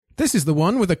This is the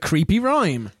one with a creepy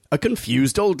rhyme. A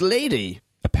confused old lady.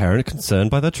 A parent concerned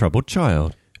by their troubled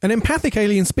child. An empathic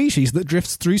alien species that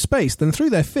drifts through space, then through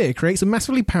their fear creates a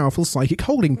massively powerful psychic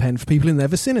holding pen for people in their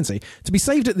vicinity, to be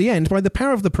saved at the end by the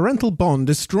power of the parental bond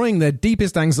destroying their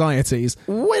deepest anxieties.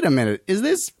 Wait a minute, is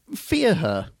this Fear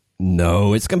Her?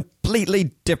 No, it's completely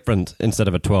different. Instead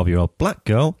of a 12-year-old black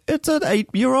girl, it's an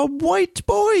 8-year-old white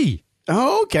boy.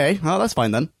 Oh, okay. Oh, that's fine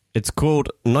then. It's called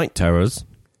Night Terrors.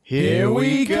 Here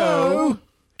we go.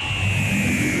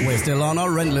 We're still on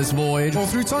our endless voyage. All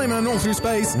through time and all through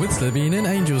space. With Sabine and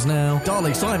Angels now.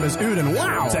 Dalek, Simons, Uden,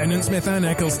 wow. Tennant, Smith and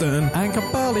Eccleston. And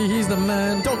Capaldi, he's the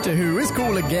man. Doctor Who is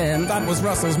cool again. That was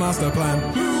Russell's master plan.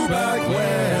 Who back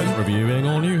when? Reviewing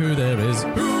all new Who there is.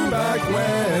 Who back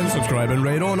when? Subscribe and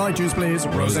rate on iTunes, please.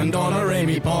 Rose and Donna,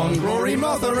 Amy Pond, Rory,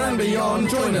 Martha and beyond.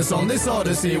 Join us on this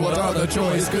odyssey. What other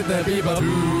choice could there be but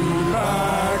Who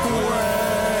back when?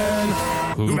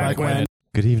 Who back when?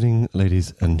 Good evening,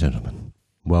 ladies and gentlemen.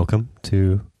 Welcome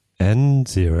to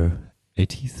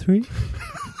N083,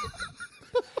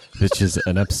 which is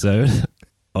an episode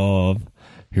of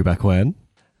Who Back When,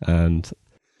 and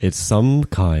it's some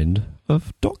kind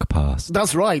of doc pass.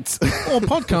 That's right. Or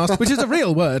podcast, which is a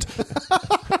real word.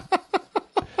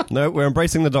 No, we're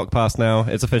embracing the doc pass now.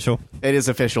 It's official. It is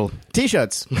official.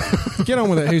 T-shirts. Get on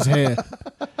with it. Who's here?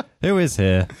 Who is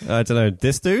here? I don't know.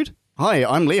 This dude? Hi,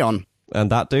 I'm Leon. And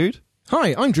that dude?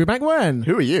 Hi, I'm Drew Backwen.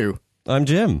 Who are you? I'm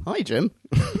Jim. Hi, Jim.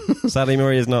 Sadly,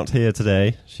 Marie is not here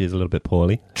today. She's a little bit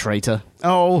poorly. Traitor.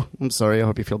 Oh, I'm sorry. I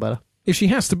hope you feel better. If she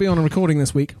has to be on a recording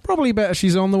this week, probably better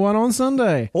she's on the one on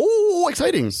Sunday. Oh,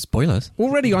 exciting. Spoilers.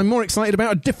 Already, I'm more excited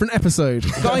about a different episode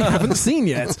that I haven't seen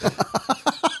yet.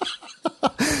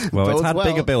 Well, it's Bodes had well.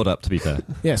 bigger build-up, to be fair.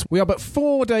 Yes, we are but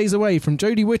 4 days away from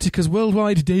Jodie Whittaker's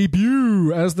worldwide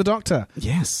debut as the Doctor.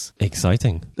 Yes.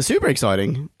 Exciting. Super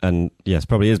exciting. And yes,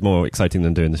 probably is more exciting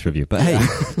than doing this review. But hey,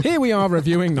 Here we are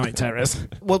reviewing Night Terrors.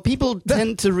 Well, people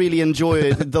tend to really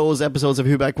enjoy those episodes of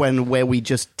Who Back When where we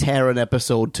just tear an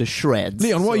episode to shreds.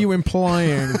 Leon, what are you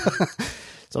implying?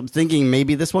 So I'm thinking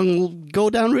maybe this one will go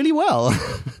down really well.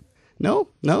 No?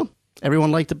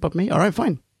 Everyone liked it but me? All right,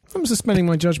 fine. I'm suspending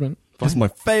my judgment. it's my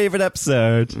favourite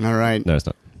episode. All right. No, it's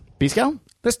not. B-Scout?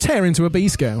 Let's tear into a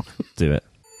B-scale. Do it.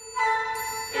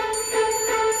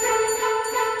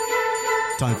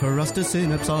 Time for us to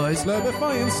synopsize.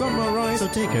 Slurpify and summarize. So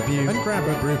take a view And grab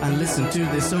a brew. and listen to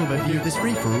this overview, this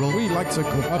free-for-all. We like to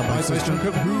call a bite-sized chunk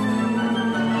of who.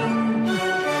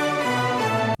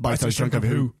 Bite-sized chunk of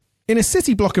who. In a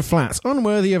city block of flats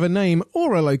unworthy of a name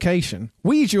or a location,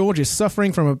 Wee George is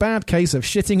suffering from a bad case of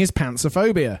shitting his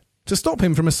pantsophobia. To stop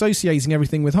him from associating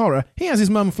everything with horror, he has his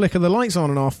mum flicker the lights on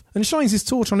and off and shines his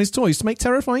torch on his toys to make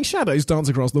terrifying shadows dance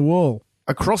across the wall.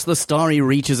 Across the starry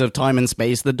reaches of time and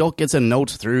space, the Doc gets a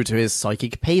note through to his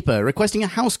psychic paper requesting a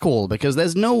house call because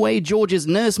there's no way George's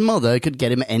nurse mother could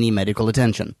get him any medical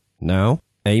attention. Now,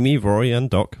 Amy, Rory and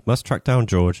Doc must track down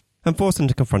George and force him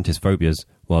to confront his phobias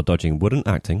while dodging wooden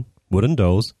acting, wooden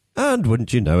dolls, and,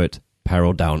 wouldn't you know it,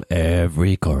 peril down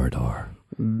every corridor.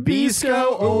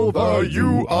 B-Scout over,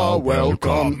 you are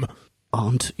welcome.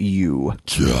 Aren't you?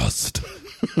 Just.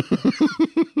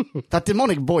 That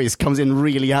demonic voice comes in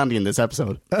really handy in this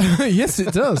episode. Yes,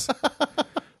 it does.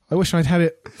 I wish I'd had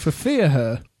it for Fear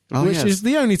Her, which yes. is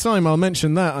the only time I'll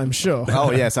mention that, I'm sure.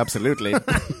 Oh, yes, absolutely.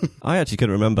 I actually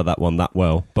couldn't remember that one that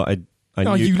well, but I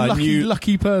Oh, knew, you I lucky, knew,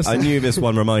 lucky person. I knew this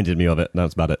one reminded me of it.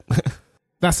 That's about it.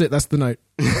 That's it, that's the note.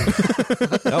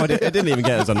 Oh, it didn't even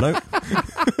get as a note.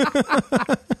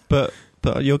 But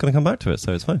you're going to come back to it,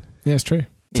 so it's fine. Yeah, it's true.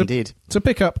 Indeed. To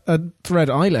pick up a thread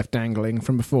I left dangling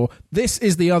from before, this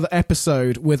is the other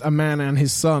episode with a man and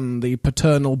his son, the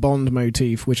paternal bond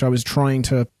motif, which I was trying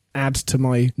to add to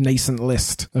my nascent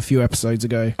list a few episodes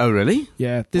ago. Oh, really?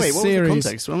 Yeah, this Wait, what series, was the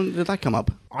context? When did that come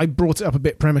up? I brought it up a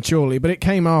bit prematurely, but it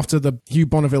came after the Hugh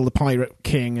Bonneville, the Pirate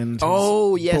King, and his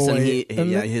Oh, yes, boy. and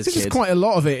his This is kid. quite a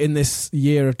lot of it in this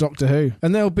year of Doctor Who.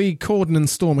 And there'll be Corden and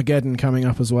Stormageddon coming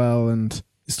up as well, and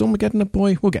is Stormageddon a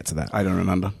boy? We'll get to that. I don't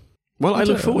remember. Well, I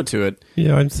look forward to it.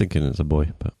 Yeah, I'm thinking it's a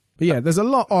boy, but Yeah, there's a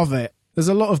lot of it. There's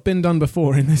a lot of been done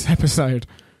before in this episode.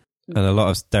 and a lot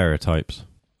of stereotypes.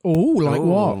 Oh, like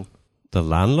what? The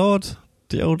landlord,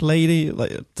 the old lady,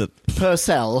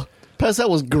 Purcell. Purcell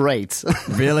was great.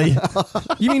 really?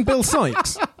 You mean Bill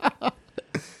Sykes?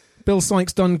 Bill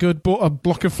Sykes done good, bought a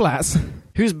block of flats.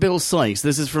 Who's Bill Sykes?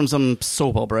 This is from some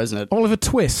soap opera, isn't it? Oliver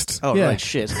Twist. Oh, yeah. right,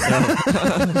 shit.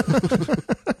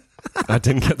 I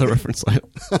didn't get the reference.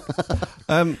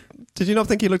 Did you not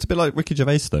think he looked a bit like Ricky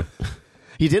Gervais, though?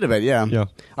 He did a bit, yeah. Yeah.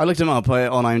 I looked him up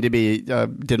on IMDb.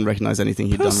 Didn't recognize anything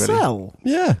he'd done really. Purcell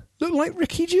Yeah. looked like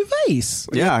Ricky Gervais.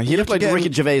 Yeah, he looked like get him-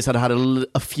 Ricky Gervais had had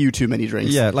a few too many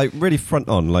drinks. Yeah, like really front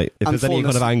on. Like if And there's any fallen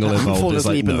kind of angle asleep- involved, fallen it's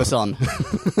like, asleep in no. the sun.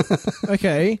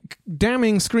 Okay,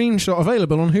 damning screenshot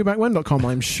available on whobackwhen.com,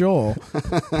 I'm sure.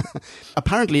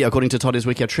 Apparently, according to Todd's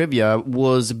Wiki Trivia,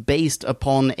 was based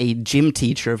upon a gym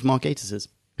teacher of Mark Gatiss',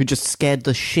 who just scared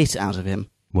the shit out of him.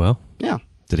 Well, Yeah.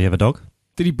 did he have a dog?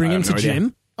 Did he bring I him have to no idea.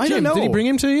 Jim? I Jim, don't know. did he bring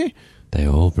him to you? They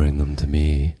all bring them to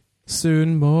me.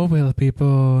 Soon more will be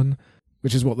born.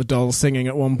 Which is what the doll's singing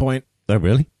at one point. Oh,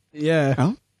 really? Yeah.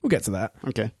 Oh? We'll get to that.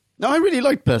 Okay. No, I really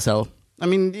liked Purcell. I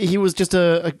mean, he was just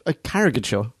a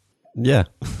caricature. Yeah.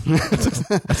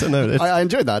 I don't know. It's, I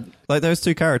enjoyed that. like those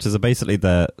two characters are basically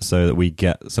there so that we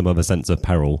get some other sense of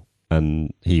peril,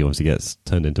 and he obviously gets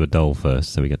turned into a doll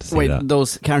first, so we get to see Wait, that.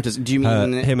 those characters, do you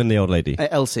mean Him and the old lady.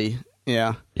 Elsie?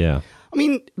 Yeah. Yeah. I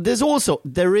mean,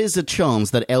 there is a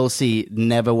chance that Elsie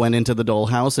never went into the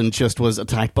dollhouse and just was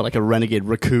attacked by like a renegade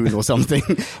raccoon or something.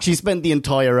 She spent the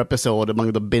entire episode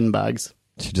among the bin bags.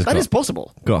 She just That is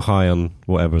possible. got high on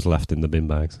whatever was left in the bin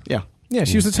bags. Yeah. Yeah,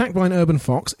 she was attacked by an urban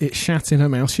fox. It shat in her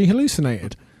mouth. She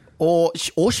hallucinated. Or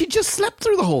she just slept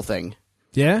through the whole thing.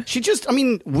 Yeah? She just, I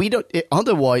mean,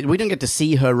 otherwise, we don't get to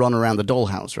see her run around the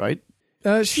dollhouse, right?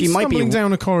 She's She might be- stumbling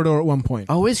down a corridor at one point.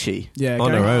 Oh, is she? Yeah,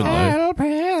 On going, her own, though. help,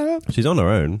 help. She's on her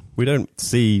own. We don't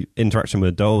see interaction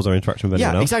with dolls or interaction with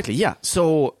anyone Yeah, else. exactly. Yeah.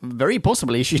 So very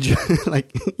possibly she just,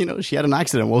 like, she had an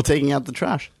accident while taking out the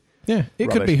trash. Yeah, it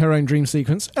could Rubbish. be her own dream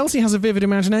sequence. Elsie has a vivid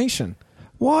imagination.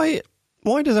 Why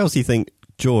does Elsie think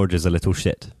George is a little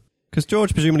shit? Because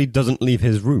George presumably doesn't leave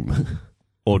his room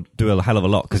or do a hell of a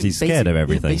lot because he's scared of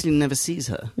everything. He basically never sees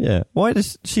her, Yeah. Why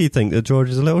does she think that George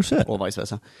is a little shit? or vice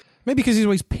versa. Maybe because he's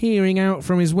always peering out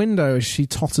from his window as she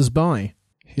totters by.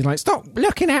 He's like, stop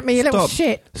looking at me, you little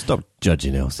shit. Stop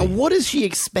judging Elsie. And what is she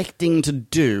expecting to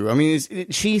do? I mean,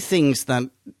 she thinks that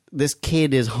this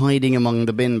kid is hiding among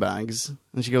the bin bags,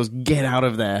 and she goes, "Get out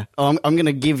of there! I'm going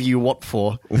to give you what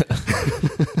for."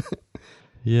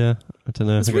 Yeah, I don't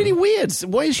know. It's really weird.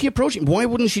 Why is she approaching? Why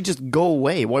wouldn't she just go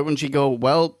away? Why wouldn't she go,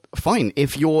 well, fine,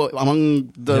 if you're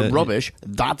among the Yeah, rubbish,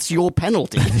 that's your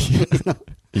penalty.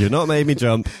 You've not made me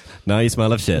jump. Now you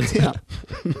smell of shit. Yeah.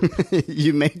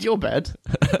 You made your bed.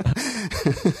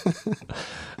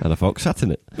 And a fox sat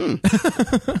in it.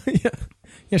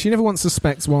 Yeah, she never once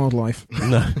suspects wildlife.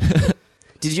 No.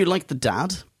 Did you like the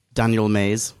dad, Daniel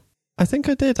Mays? I think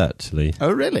I did, actually.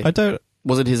 Oh, really? I don't...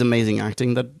 Was it his amazing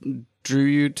acting that drew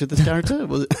you to this character?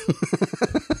 Was it?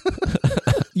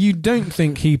 You don't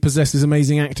think he possesses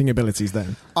amazing acting abilities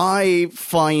then? I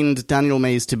find Daniel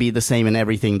Mays to be the same in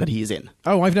everything that he's in.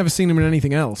 Oh, I've never seen him in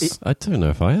anything else. I don't know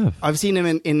if I have. I've seen him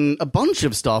in a bunch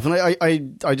of stuff, and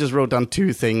I just wrote down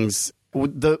two things.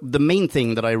 The main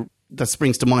thing that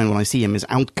springs to mind when I see him is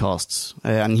Outcasts,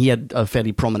 and he had a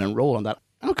fairly prominent role on that.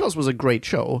 Outcasts was a great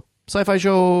show. Sci-fi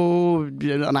show,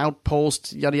 an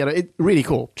outpost, yada yada. Really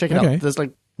cool. Check it Okay. out. There's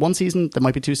like one season, there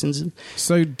might be two seasons.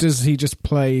 So does he just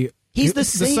play... He's the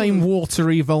same same-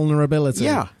 watery vulnerability?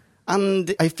 Yeah.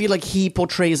 And I feel like he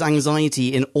portrays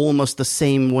anxiety in almost the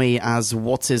same way as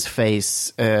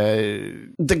what's-his-face,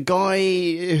 the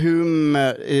guy whom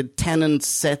Tennant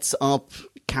sets up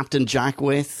Captain Jack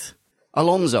with,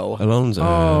 Alonso. Alonso.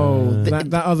 Oh,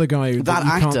 that other guy that That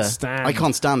you actor, can't stand. I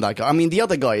can't stand that guy. I mean, the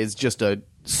other guy is just a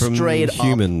From straight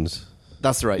Humans. up.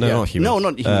 That's right. No, yeah. not Humans. No,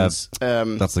 not humans.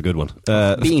 That's a good one.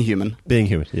 Being Human. Being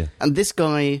Human, yeah. And this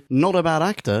guy, not a bad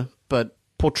actor, but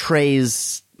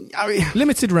portrays, I mean,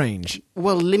 Limited range.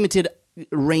 limited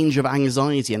range of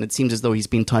anxiety, and it seems as though he's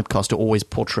been typecast to always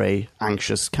portray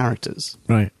anxious characters.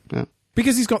 Right. Yeah.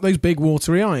 Because he's got those big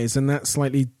watery eyes and that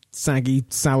slightly saggy,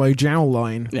 sallow jowl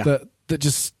line Yeah. that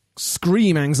just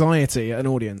scream anxiety at an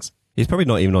audience. He's probably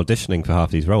not even auditioning for half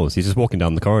these roles. He's just walking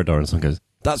down the corridor and someone goes,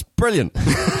 "That's brilliant.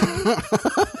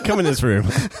 Come in this room."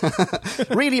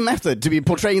 Really method to be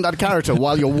portraying that character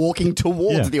while you're walking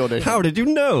towards Yeah. the audition. How did you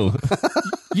know?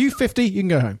 You 50, you can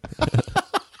go home.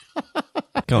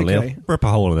 Come on, Okay. Leo. Rip a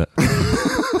hole in it.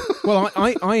 Well,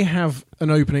 I have an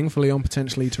opening for Leon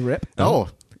potentially to rip. Oh.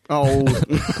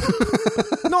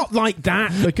 Not like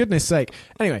that, for goodness sake.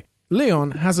 Anyway,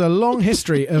 Leon has a long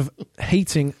history of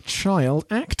hating child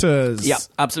actors. Yeah,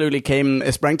 absolutely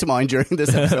sprang to mind during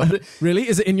this episode. Really?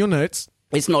 Is it in your notes?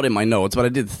 It's not in my notes, but I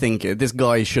did think it. This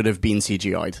guy should have been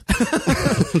CGI'd.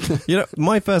 You know,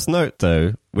 my first note,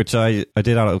 though, which I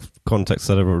did out of context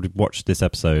that I already watched this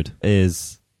episode,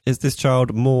 is this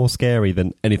child more scary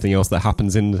than anything else that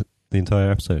happens in the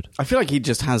entire episode? I feel like he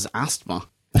just has asthma.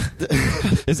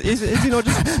 Is he not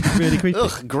just really creepy?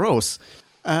 Ugh, gross.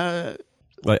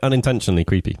 Like, unintentionally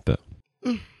creepy, but...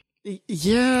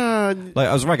 Yeah. Like,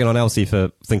 I was ragging on Elsie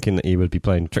for thinking that he would be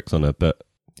playing tricks on her, but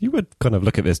you would kind of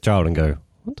look at this child and go,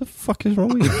 what the fuck is wrong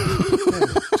with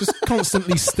you? Just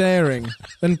constantly staring.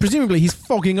 And presumably he's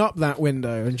fogging up that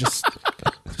window and just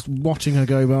watching her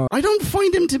go by. I don't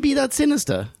find him to be that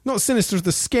sinister. Not sinister as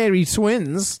the scary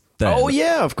twins. Oh,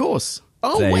 yeah, of course.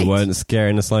 Oh, They wait. weren't scary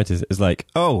in the slightest. It's like,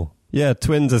 oh, yeah,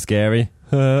 twins are scary.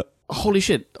 Holy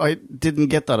shit, I didn't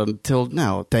get that until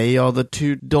now. They are the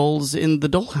two dolls in the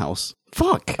dollhouse.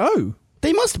 Fuck. Oh,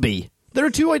 They must be. There are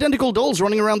two identical dolls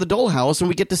running around the dollhouse, and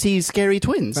we get to see scary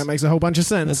twins. that makes a whole bunch of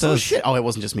sense. Oh, shit. Oh, it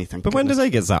wasn't just me, thank But when does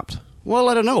goodness. they get zapped? Well,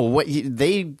 I don't know.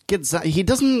 They get he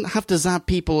doesn't have to zap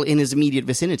people in his immediate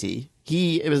vicinity.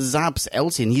 He zaps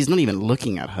Elsie, and he's not even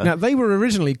looking at her. Now, they were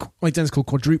originally identical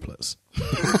quadruplets,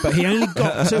 but he only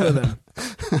got two of them.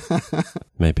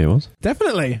 Maybe it was.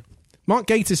 Definitely. Mark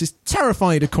Gatiss is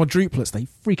terrified of quadruplets. They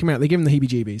freak him out. They give him the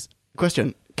heebie-jeebies.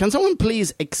 Question. Can someone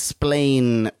please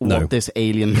explain No. what this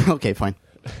alien... Okay, fine.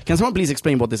 Can someone please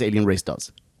explain what this alien race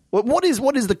does? What is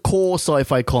the core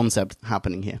sci-fi concept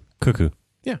happening here? Cuckoo.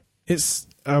 Yeah. It's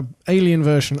an alien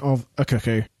version of a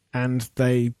cuckoo, and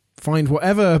they find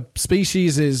whatever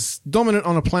species is dominant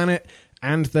on a planet,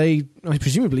 and they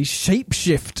presumably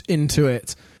shapeshift into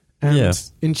it and Yeah.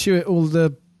 intuit all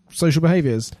the social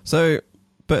behaviours. So,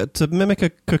 but to mimic a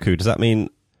cuckoo, does that mean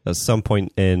at some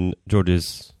point in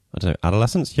George's, I don't know,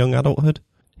 adolescence, young adulthood,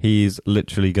 he's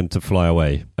literally going to fly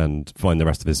away and find the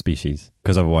rest of his species?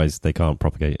 Because otherwise they can't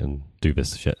propagate and do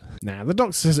this shit. Now, the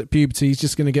doctor says at puberty he's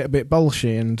just going to get a bit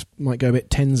bolshy and might go a bit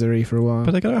tensery for a while.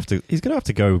 But he's going to have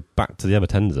to go back to the other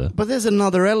Tenza. But there's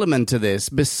another element to this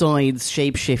besides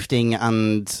shape-shifting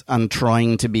and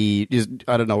trying to be,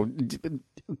 I don't know,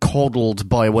 coddled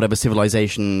by whatever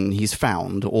civilization he's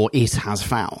found or it has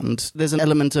found. There's an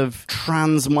element of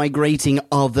transmigrating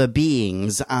other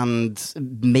beings and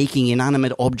making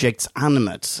inanimate objects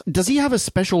animate. Does he have a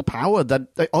special power that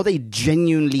are they genuinely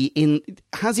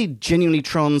has he genuinely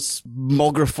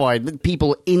transmogrified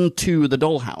people into the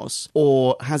dollhouse,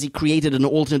 or has he created an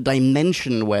alternate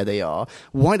dimension where they are?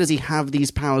 Why does he have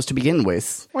these powers to begin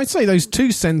with? I'd say those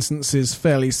two sentences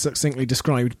fairly succinctly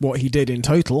described what he did in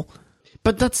total.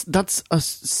 But that's a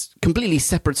completely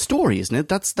separate story, isn't it?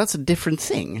 That's a different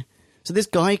thing. So this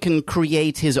guy can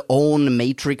create his own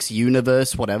Matrix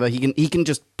universe, whatever. He can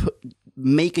just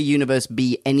make a universe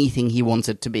be anything he wants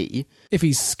it to be. If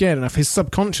he's scared enough, his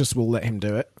subconscious will let him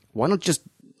do it. Why not just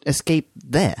escape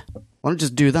there? Why not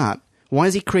just do that? Why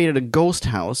has he created a ghost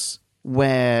house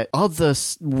where other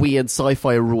weird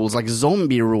sci-fi rules, like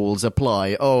zombie rules,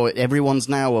 apply? Oh, everyone's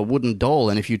now a wooden doll,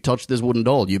 and if you touch this wooden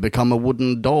doll, you become a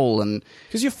wooden doll. And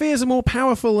Because your fears are more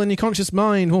powerful than your conscious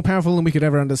mind, more powerful than we could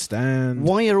ever understand.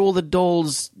 why are all the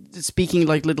dolls speaking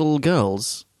like little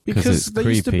girls? Because it's they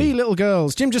used to creepy. be little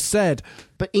girls. Jim just said.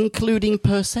 But including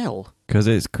Purcell. Because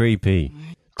it's creepy.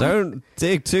 Don't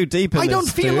dig too deep in I this, don't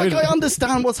feel dude. like I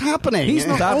understand what's happening. He's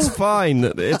not- That's fine.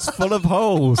 It's full of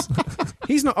holes.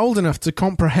 He's not old enough to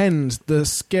comprehend the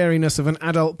scariness of an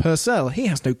adult Purcell. He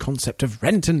has no concept of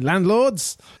rent and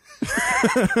landlords.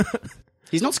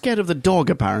 He's not scared of the dog,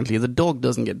 apparently. The dog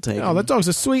doesn't get taken. Oh, the dog's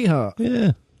a sweetheart.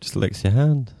 Yeah, just licks your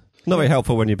hand. Not very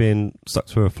helpful when you're being sucked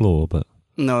through a floor, but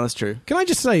No, that's true. Can I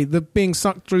just say, the being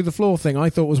sucked through the floor thing I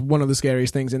thought was one of the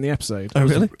scariest things in the episode. Oh,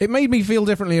 really? It made me feel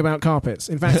differently about carpets.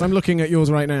 In fact, I'm looking at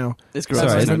yours right now. It's great. Sorry,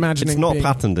 Sorry, I'm it's, imagining it's not being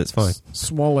patterned, it's fine.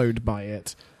 swallowed by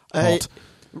it. I Hot.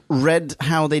 read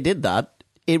how they did that.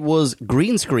 It was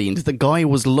green screened. The guy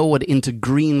was lowered into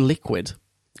green liquid.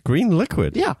 Green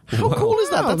liquid? Yeah. How Wow. cool is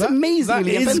that? Wow, That's that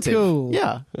amazingly is inventive. cool.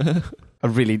 Yeah.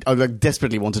 I like,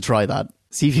 desperately want to try that.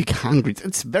 See if you can.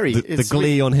 It's very... The it's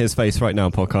glee on his face right now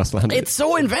in podcast land. It's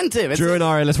so inventive. It's, During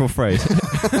our little phrase.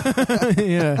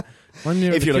 Yeah. I'm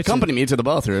near if the you'll kitchen. accompany me to the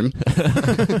bathroom.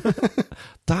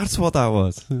 That's what that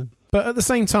was. But at the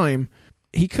same time,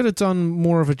 he could have done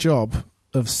more of a job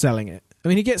of selling it. I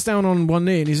mean, he gets down on one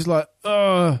knee and he's just like,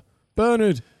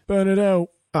 Bernard, burn it out.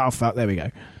 Oh, fuck, there we go.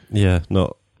 Yeah,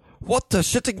 not. What the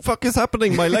shitting fuck is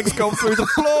happening? My leg's gone through the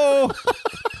floor.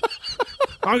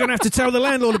 I'm going to have to tell the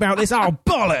landlord about this. Oh,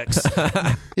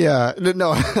 bollocks. Yeah.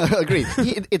 No, agreed.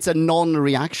 It's a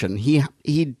non-reaction. He's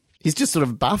just sort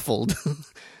of baffled.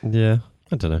 Yeah,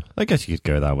 I don't know. I guess you could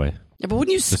go that way. Yeah, but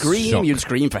wouldn't you scream? shock. You'd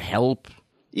scream for help.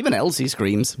 Even Elsie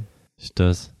screams. She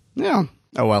does. Yeah.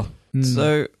 Oh, well.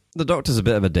 So, the Doctor's a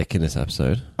bit of a dick in this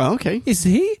episode. Oh, okay. Is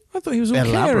he? I thought he was all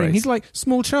Elaborate. caring. He's like,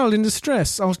 small child in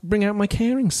distress. I'll bring out my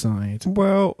caring side.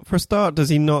 Well, for a start, does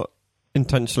he not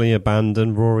intentionally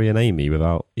abandon Rory and Amy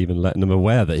without even letting them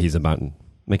aware that he's making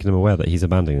them aware that he's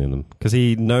abandoning them? Because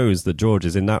he knows that George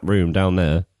is in that room down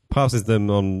there, passes them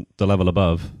on the level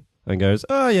above, and goes,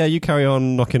 "Oh yeah, you carry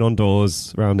on knocking on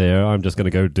doors around here. I'm just going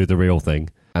to go do the real thing."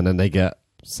 And then they get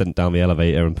sent down the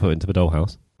elevator and put into the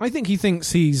dollhouse. I think he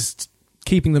thinks he's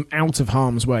keeping them out of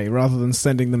harm's way rather than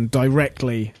sending them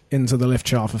directly into the lift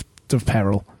shaft of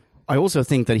peril. I also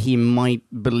think that he might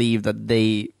believe that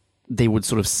they would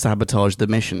sort of sabotage the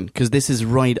mission, because this is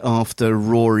right after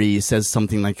Rory says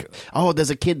something like, "Oh, there's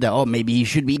a kid there. Oh, maybe he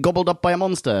should be gobbled up by a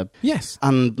monster." Yes.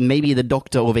 And maybe the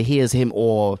doctor overhears him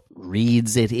or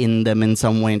reads it in them in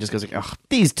some way and just goes like, "Ugh,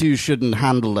 these two shouldn't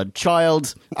handle a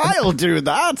child. I'll do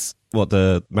that." What,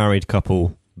 the married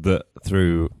couple that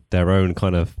through their own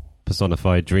kind of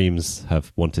personified dreams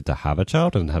have wanted to have a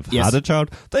child and have Yes. had a child,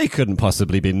 they couldn't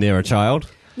possibly be near a child.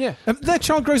 Yeah. Their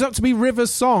child grows up to be River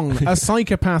Song, a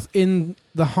psychopath in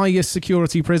the highest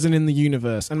security prison in the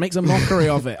universe, and makes a mockery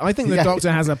of it. I think the Yeah. Doctor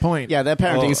has a point. Yeah, their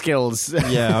parenting Oh. skills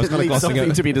Yeah, I was kind of leave glossing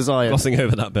something to be desired. glossing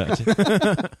over that bit.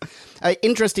 Actually.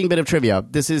 Interesting bit of trivia.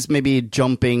 This is maybe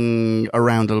jumping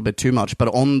around a little bit too much, but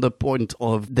on the point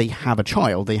of they have a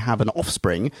child, they have an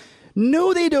offspring.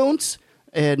 No, they don't.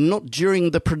 Not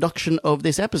during the production of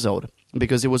this episode,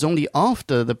 because it was only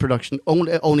after the production,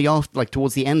 only after, like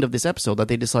towards the end of this episode, that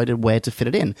they decided where to fit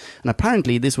it in. And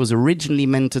apparently, this was originally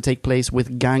meant to take place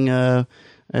with Ganger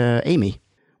Amy,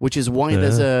 which is why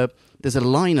there's a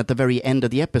line at the very end of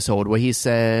the episode where he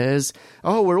says,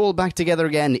 "Oh, we're all back together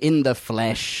again in the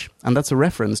flesh," and that's a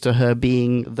reference to her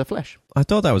being the flesh. I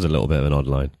thought that was a little bit of an odd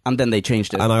line. And then they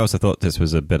changed it. And I also thought this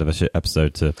was a bit of a shit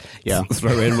episode to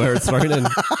throw in where it's thrown in.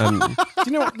 Do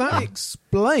you know what? That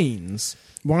explains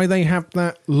why they have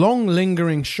that long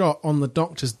lingering shot on the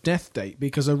Doctor's death date,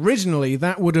 because originally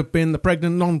that would have been the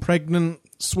pregnant, non-pregnant,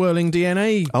 swirling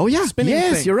DNA spinning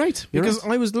yes, thing. you're right. Because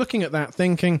I was looking at that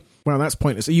thinking, well, that's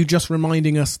pointless. Are you just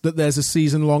reminding us that there's a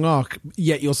season-long arc,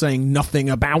 yet you're saying nothing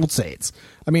about it?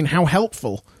 I mean, how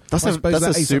helpful. That's I a- suppose that's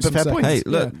that a eats super up some fair seconds. point. Hey,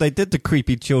 look, they did the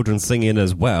creepy children singing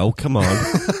as well. Come on.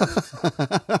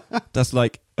 That's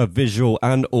like a visual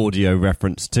and audio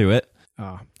reference to it.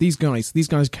 These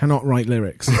guys cannot write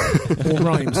lyrics or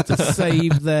rhymes to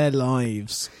save their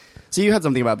lives. So you had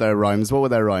something about their rhymes. What were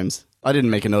their rhymes? I didn't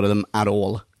make a note of them at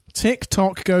all.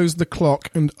 Tick-tock goes the clock,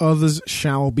 and others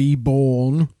shall be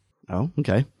born. Oh,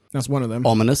 okay. That's one of them.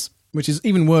 Ominous. Which is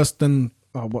even worse than,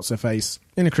 what's her face?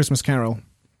 In A Christmas Carol.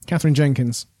 Catherine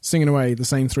Jenkins, singing away the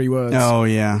same three words. Oh,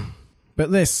 yeah.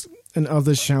 But this, and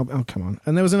others shall... Oh, come on.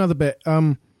 And there was another bit.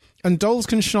 And dolls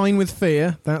can shine with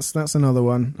fear. That's another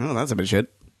one. Oh, that's a bit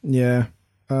shit. Yeah.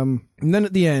 And then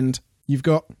at the end, you've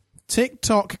got...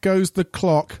 Tick-tock goes the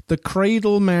clock. The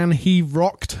cradle man, he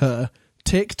rocked her.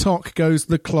 Tick-tock goes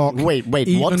the clock. Wait,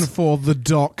 even what? for the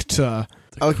Doctor.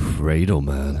 Cradle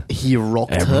man. He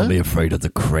rocked Everyone be her? afraid of the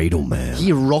cradle man.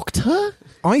 He rocked her?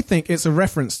 I think it's a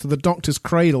reference to the Doctor's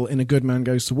cradle in A Good Man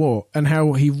Goes to War, and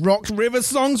how he rocked River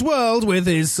Song's world with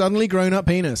his suddenly grown-up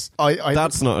penis.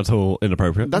 That's not at all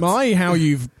inappropriate. My, how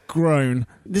you've grown.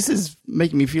 This is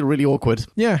making me feel really awkward.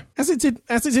 Yeah, as it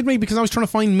did me, because I was trying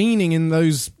to find meaning in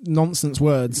those nonsense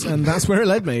words, and that's where it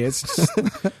led me. It's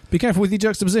just, be careful with your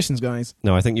juxtapositions, guys.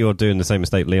 No, I think you're doing the same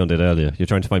mistake Leon did earlier. You're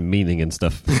trying to find meaning in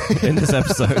stuff in this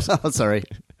episode. Oh, sorry.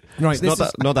 Right, It's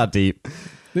not that deep.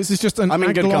 this is just an I'm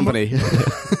in good company.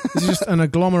 This is just an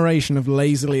agglomeration of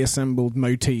lazily assembled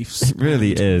motifs. It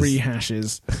really and is.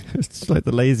 rehashes. It's like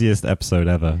the laziest episode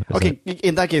ever. Okay,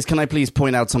 in that case, can I please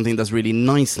point out something that's really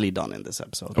nicely done in this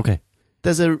episode? Okay.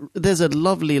 There's a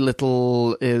lovely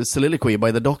little soliloquy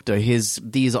by the Doctor, his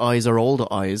 "these eyes are all the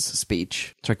eyes"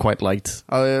 speech, which I quite liked.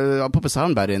 I'll pop a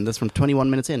soundbite in. That's from 21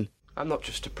 minutes in. I'm not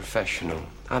just a professional,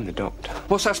 I'm the Doctor.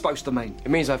 What's that supposed to mean? It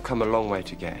means I've come a long way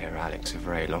to get here, Alex, a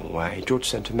very long way. George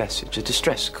sent a message, a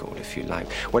distress call, if you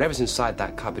like. Whatever's inside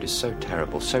that cupboard is so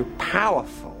terrible, so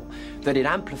powerful, that it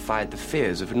amplified the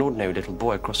fears of an ordinary little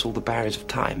boy across all the barriers of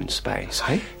time and space.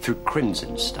 Hey? Through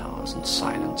crimson stars and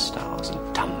silent stars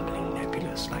and tumbling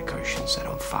nebulas like oceans set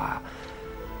on fire.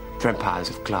 Through empires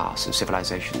of glass and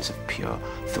civilizations of pure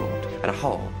thought, and a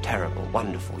whole terrible,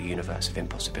 wonderful universe of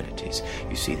impossibilities.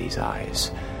 You see these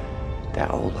eyes.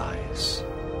 They're old eyes.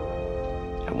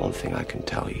 And one thing I can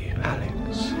tell you,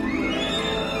 Alex.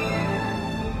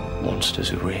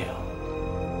 Monsters are real.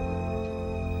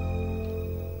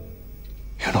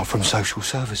 You're not from social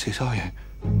services, are you?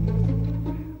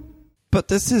 But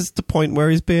this is the point where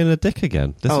he's being a dick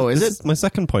again. This is my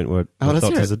second point where the let's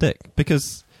hear Doctor's it. a dick.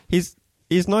 Because he's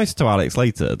nice to Alex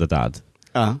later, the dad.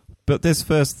 But this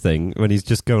first thing, when he's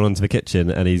just going onto the kitchen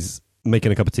and he's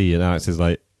making a cup of tea and Alex is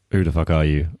like, who the fuck are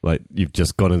you? Like, you've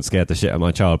just gone and scared the shit out of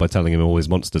my child by telling him all his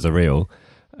monsters are real.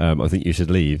 I think you should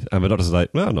leave. And the Doctor's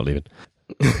like, well, I'm not leaving.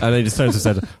 And then he just turns and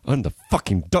said, I'm the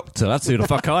fucking Doctor. That's who the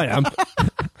fuck I am.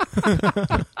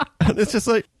 And it's just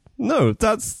like, No,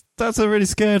 that's a really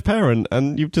scared parent,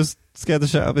 and you've just scared the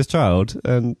shit out of his child.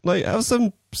 And like, have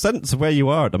some sense of where you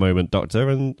are at the moment, Doctor,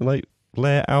 and like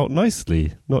lay it out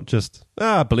nicely, not just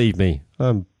believe me,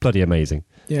 I'm bloody amazing.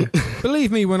 Yeah.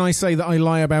 Believe me when I say that I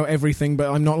lie about everything,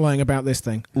 but I'm not lying about this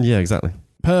thing. Yeah, exactly.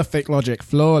 Perfect logic,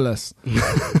 flawless.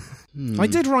 I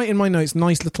did write in my notes,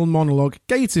 nice little monologue.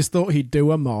 Gatiss thought he'd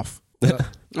do a moth. That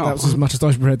was as much as I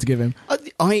was prepared to give him.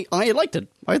 I liked it.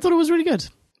 I thought it was really good.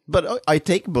 But I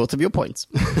take both of your points.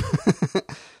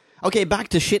 Okay, back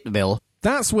to Shitville.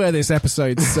 That's where this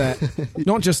episode's set.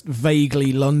 Not just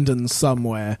vaguely London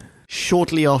somewhere.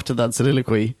 Shortly after that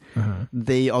soliloquy,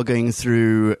 they are going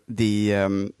through the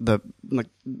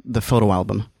photo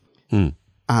album.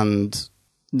 And,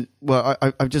 well,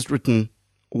 I've just written,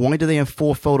 why do they have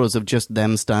 4 photos of just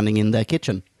them standing in their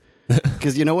kitchen?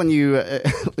 Because, you know, when you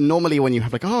normally when you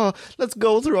have like, let's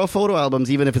go through our photo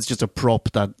albums, even if it's just a prop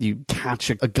that you catch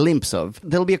a glimpse of,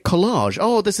 there'll be a collage.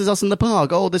 Oh, this is us in the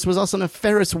park. Oh, this was us on a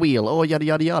Ferris wheel. Oh, yada,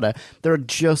 yada, yada. There are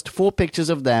just 4 pictures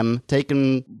of them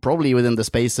taken probably within the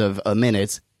space of a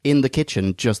minute in the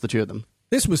kitchen, just the 2 of them.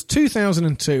 This was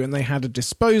 2002, and they had a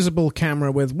disposable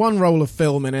camera with 1 roll of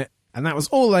film in it, and that was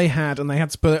all they had, and they had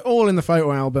to put it all in the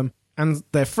photo album. And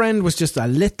their friend was just a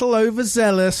little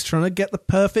overzealous, trying to get the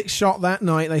perfect shot that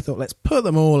night. They thought, let's put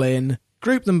them all in,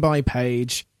 group them by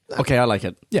page. Okay, I like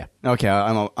it. Yeah. Okay,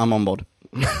 I'm on board.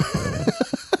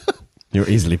 You're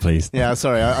easily pleased. Yeah,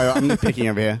 sorry, I'm nitpicking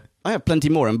over here. I have plenty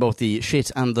more in both the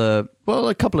shit and a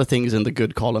couple of things in the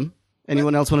good column.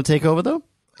 Anyone else want to take over, though?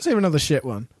 Let's hear another shit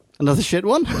one. Another shit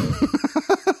one?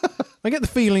 I get the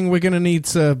feeling we're going to need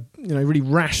to, really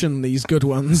ration these good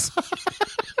ones.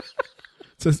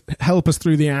 To help us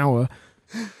through the hour.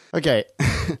 Okay.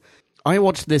 I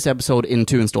watched this episode in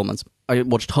 2 installments. I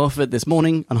watched half of it this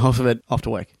morning and half of it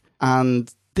after work.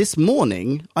 And this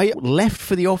morning, I left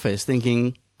for the office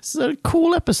thinking, this is a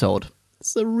cool episode.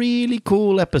 It's a really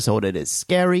cool episode. It is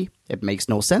scary. It makes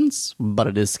no sense, but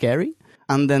it is scary.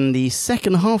 And then the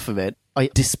second half of it, I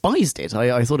despised it.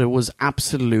 I thought it was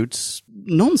absolute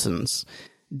nonsense.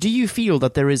 Do you feel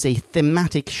that there is a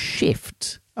thematic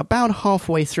shift about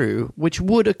halfway through, which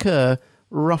would occur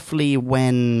roughly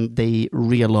when they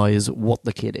realize what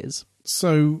the kid is?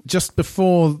 So just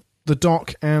before the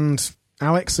Doc and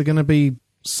Alex are going to be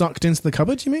sucked into the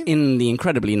cupboard, you mean? In the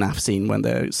incredibly naff scene when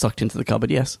they're sucked into the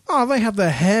cupboard, yes. Oh, they had their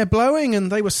hair blowing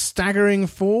and they were staggering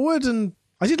forward, and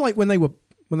I did like when they were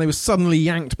suddenly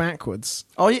yanked backwards.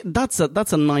 Oh, yeah, that's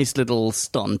a nice little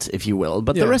stunt, if you will,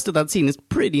 but Yeah. the rest of that scene is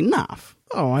pretty naff.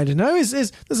 Oh, I don't know.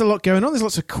 There's a lot going on. There's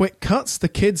lots of quick cuts. The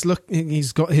kid's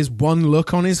he's got his one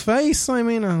look on his face. I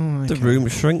mean, The room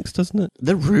shrinks, doesn't it?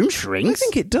 The room I shrinks?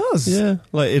 think it does. Yeah,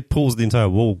 like it pulls the entire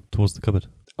wall towards the cupboard.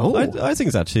 Oh. I think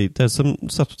it's actually, there's some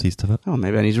subtleties to that. Oh,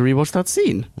 maybe I need to rewatch that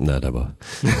scene. No, don't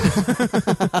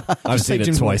bother. I've seen it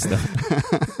Jim's twice now.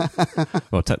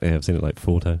 Well, technically I've seen it like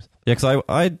 4 times. Yeah, because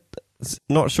I'm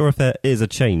not sure if there is a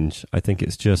change. I think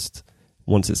it's just,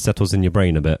 once it settles in your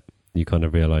brain a bit, you kind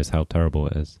of realise how terrible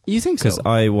it is. You think so? Because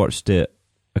I watched it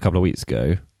a couple of weeks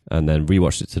ago and then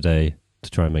rewatched it today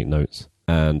to try and make notes.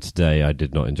 And today I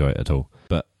did not enjoy it at all.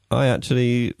 But I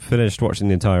actually finished watching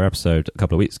the entire episode a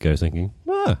couple of weeks ago thinking,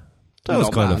 that was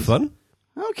Not kind bad. of fun.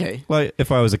 Okay. Like,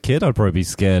 if I was a kid, I'd probably be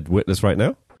scared witless right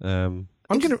now. I'm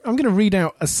gonna read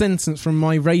out a sentence from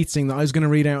my rating that I was going to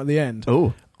read out at the end.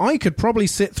 Oh. I could probably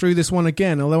sit through this one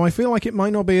again, although I feel like it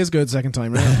might not be as good second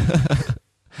time round.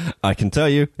 I can tell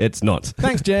you, it's not.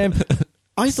 Thanks, Jem.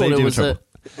 I thought Saved it you was trouble.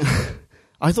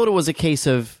 I thought it was a case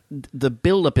of the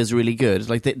build-up is really good.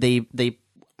 Like they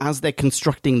as they're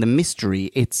constructing the mystery,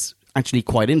 it's actually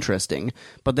quite interesting.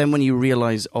 But then when you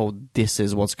realize, this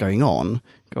is what's going on,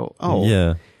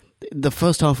 Yeah. the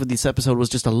first half of this episode was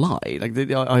just a lie. Like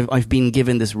I've been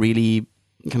given this really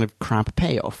kind of crap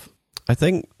payoff. I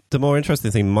think the more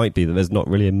interesting thing might be that there's not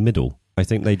really a middle. I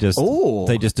think they just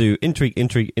do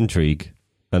intrigue,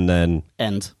 and then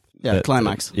End. Yeah,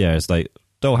 climax. Yeah, it's like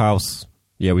dollhouse.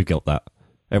 Yeah, we've got that.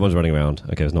 Everyone's running around.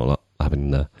 Okay, there's not a lot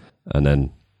happening there, and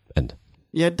then end.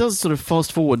 Yeah, it does sort of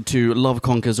fast forward to Love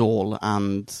Conquers All,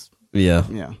 and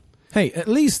Yeah. Hey, at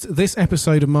least this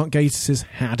episode of Mark Gatiss's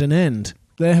had an end.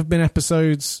 There have been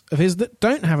episodes of his that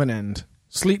don't have an end.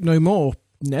 Sleep No More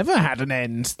never had an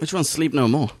end. Which one's Sleep No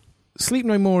More? Sleep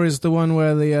No More is the one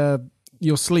where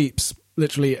your sleeps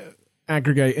literally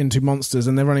aggregate into monsters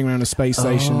and they're running around a space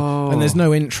station and there's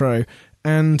no intro.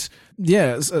 And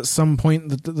yeah, at some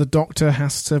point the Doctor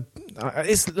has to...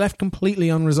 it's left completely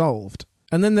unresolved.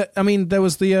 And then, there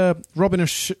was the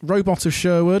Robot of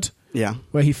Sherwood, Yeah.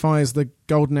 where he fires the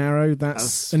golden arrow.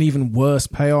 That's an even worse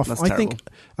payoff. That's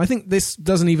I think this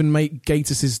doesn't even make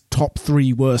Gatiss's top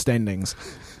 3 worst endings.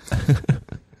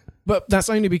 But that's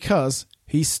only because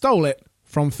he stole it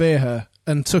from Fear-Her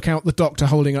and took out the Doctor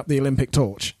holding up the Olympic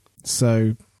torch.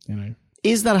 So, you know.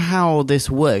 Is that how this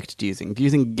worked, do you think? Do you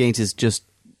think Gatiss just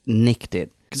nicked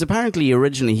it? Because apparently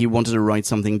originally he wanted to write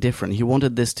something different. He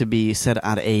wanted this to be set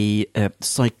at a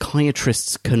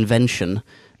psychiatrist's convention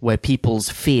where people's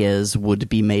fears would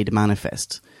be made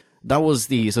manifest. That was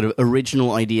the sort of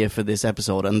original idea for this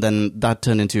episode, and then that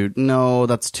turned into, no,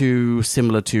 that's too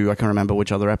similar to, I can't remember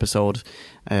which other episode.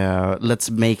 Let's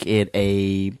make it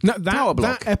a tower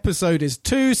block. That episode is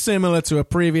too similar to a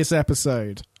previous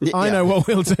episode. I yeah. know what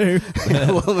we'll do.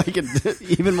 We'll make it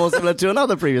even more similar to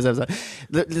another previous episode.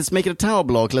 Let's make it a tower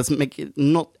block. Let's make it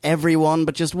not everyone,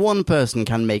 but just one person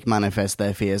can make manifest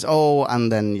their fears. Oh,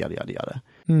 and then yada, yada,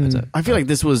 yada. I feel like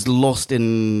this was lost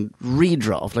in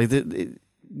redraft. Like,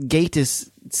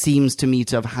 Gatiss seems to me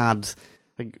to have had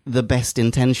like the best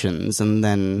intentions, and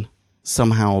then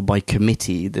somehow by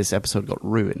committee this episode got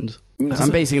ruined. I'm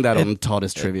basing that on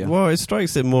TARDIS trivia. Well, it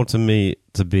strikes it more to me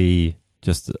to be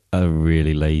just a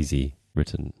really lazy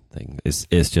written thing.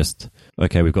 It's just,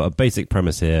 okay, we've got a basic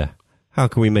premise here. How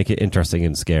can we make it interesting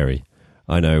and scary?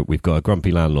 I know, we've got a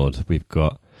grumpy landlord. We've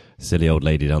got a silly old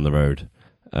lady down the road.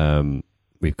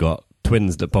 We've got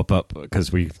twins that pop up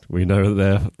because we know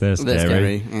they're scary. They're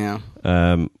scary,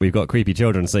 yeah. We've got creepy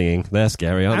children singing. They're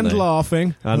scary, aren't they? And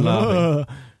laughing. And laughing.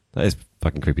 That is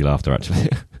fucking creepy laughter, actually.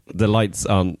 The lights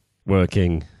aren't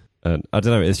working. And I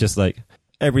don't know, it's just like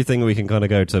everything we can kind of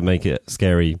go to make it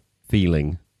scary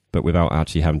feeling, but without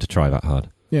actually having to try that hard.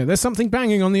 Yeah, there's something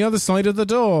banging on the other side of the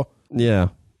door. Yeah.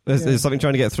 There's something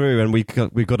trying to get through, and we've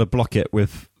got to block it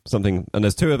with something. And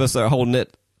there's two of us that are holding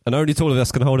it, and only two of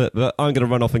us can hold it, but I'm going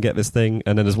to run off and get this thing,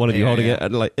 and then there's one of you holding it,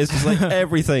 and like it's just like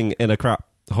everything in a crap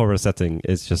horror setting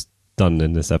is just done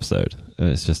in this episode. And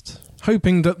it's just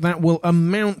hoping that will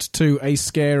amount to a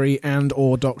scary and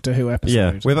or Doctor Who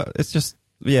episode. Yeah, it's just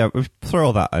we throw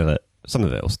all that at it. Some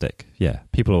of it will stick. Yeah,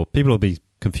 people will be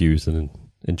confused and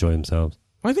enjoy themselves.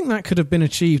 I think that could have been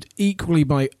achieved equally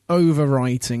by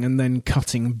overwriting and then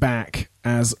cutting back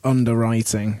as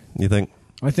underwriting. You think?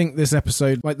 I think this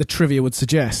episode, like the trivia would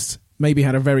suggest, maybe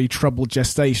had a very troubled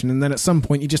gestation, and then at some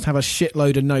point you just have a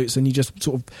shitload of notes and you just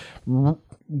sort of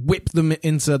whip them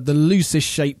into the loosest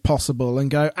shape possible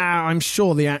and go, I'm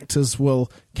sure the actors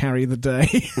will carry the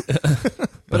day.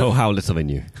 But how little they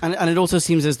knew. And it also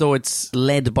seems as though it's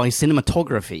led by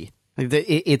cinematography. Like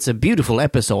it's a beautiful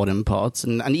episode in parts,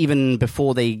 and even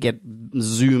before they get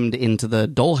zoomed into the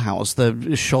dollhouse,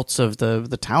 the shots of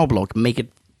the tower block make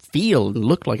it feel and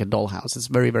look like a dollhouse. It's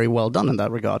very, very well done in that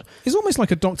regard. It's almost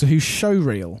like a Doctor Who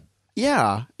showreel.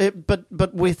 Yeah,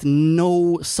 but with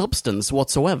no substance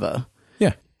whatsoever.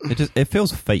 Yeah. It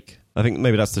feels fake. I think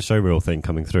maybe that's the showreel thing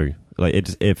coming through. Like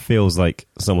it feels like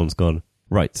someone's gone,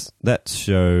 right, let's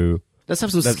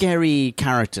have some scary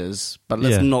characters, but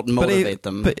let's not motivate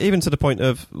them. But even to the point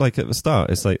of, like, at the start,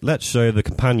 it's like, let's show the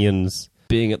companions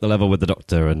being at the level with the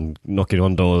Doctor and knocking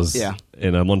on doors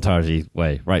in a montage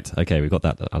way. Right, okay, we've got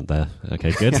that out there.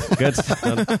 Okay, good, good.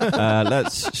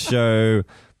 Let's show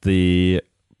the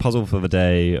puzzle for the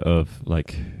day of,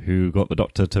 like, who got the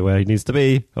Doctor to where he needs to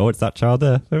be. Oh, it's that child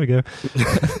there. There we go.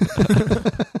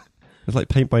 It's like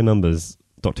paint by numbers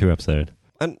Doctor Who episode.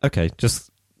 And, okay, just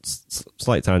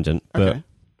slight tangent, but okay.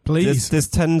 Please. This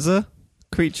Tenza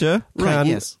creature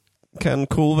can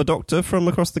call the Doctor from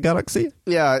across the galaxy.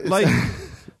 Yeah, like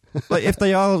if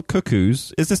they are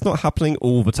cuckoos, is this not happening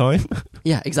all the time?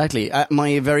 Yeah, exactly.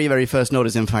 My very, very first note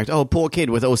is, in fact, poor kid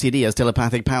with OCD has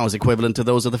telepathic powers equivalent to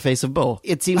those of the face of Bo.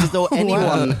 It seems as though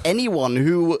anyone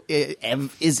who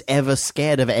is ever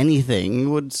scared of anything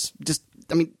would just,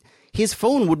 I mean, his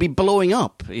phone would be blowing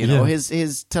up, you know, his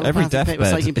telepathic every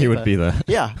deathbed, he would be there.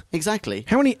 Yeah, exactly.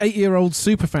 How many 8-year-old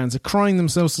superfans are crying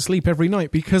themselves to sleep every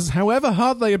night because however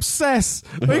hard they obsess,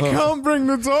 they can't bring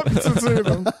the Doctor to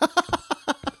them?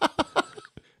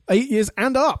 8 years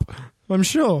and up, I'm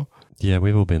sure. Yeah,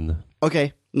 we've all been there.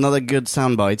 Okay, another good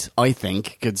soundbite, I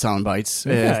think. Good soundbites.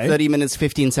 Okay. 30 minutes,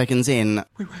 15 seconds in.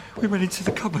 We went into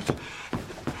the cupboard.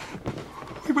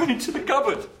 We went into the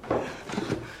cupboard.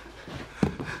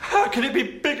 How can it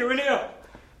be bigger in here?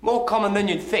 More common than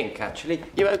you'd think, actually.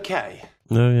 You okay?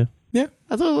 No, yeah. Yeah.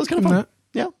 I thought it was kind of fun.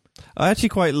 Yeah. I actually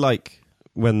quite like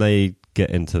when they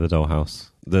get into the dollhouse,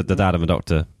 the dad and the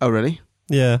Doctor. Oh, really?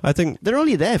 Yeah, I think They're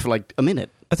only there for like a minute.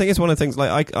 I think it's one of the things,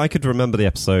 like, I could remember the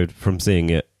episode from seeing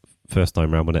it first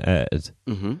time round when it aired,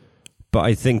 but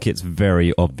I think it's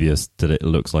very obvious that it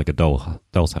looks like a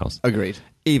doll's house. Agreed.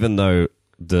 Even though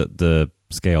the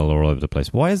scale are all over the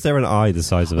place. Why is there an eye the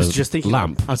size of a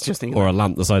lamp? I was just thinking or a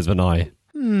lamp the size of an eye?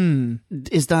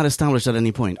 Is that established at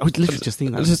any point? I was literally just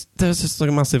thinking that. There's just like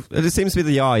a massive... It seems to be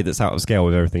the eye that's out of scale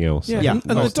with everything else. Yeah, and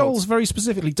the dolls very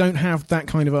specifically don't have that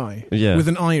kind of eye. Yeah. With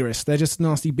an iris. They're just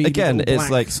nasty beady Again, little it's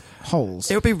black like... holes.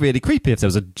 It would be really creepy if there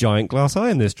was a giant glass eye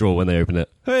in this drawer when they open it.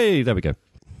 Hey, there we go.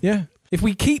 Yeah. If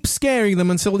we keep scaring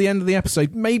them until the end of the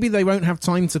episode, maybe they won't have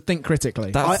time to think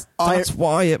critically. That's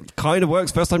why it kind of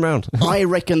works first time round. I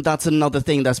reckon that's another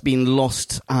thing that's been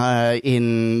lost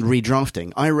in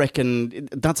redrafting. I reckon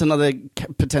that's another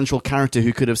potential character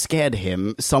who could have scared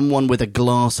him. Someone with a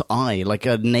glass eye, like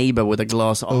a neighbor with a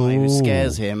glass eye who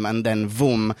scares him, and then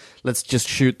boom, let's just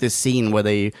shoot this scene where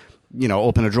they,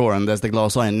 open a drawer and there's the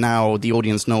glass eye, and now the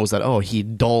audience knows that, he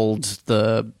dolled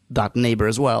that neighbor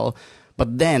as well.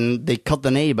 But then they cut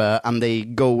the neighbor and they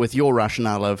go with your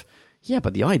rationale of, yeah,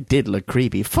 but the eye did look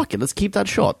creepy. Fuck it, let's keep that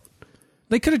shot.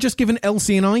 They could have just given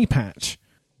Elsie an eye patch.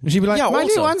 And she'd be like, my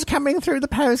new one's coming through the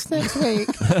post next week.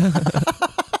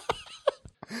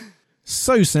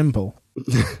 So simple.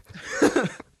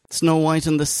 Snow White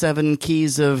and the 7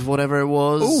 keys of whatever it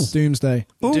was. Ooh, Doomsday.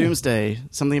 Doomsday.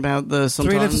 Something about the Sontarans.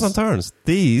 3 Little Sontarans.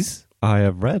 These I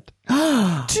have read.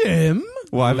 Jim?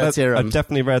 Well, Let's hear 'em. I've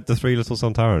definitely read the 3 Little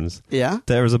Sontarans. Yeah?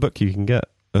 There is a book you can get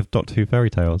of Doctor Who fairy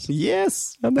tales.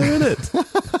 Yes. And they're in it.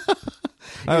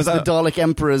 Is the Dalek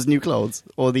Emperor's new clothes,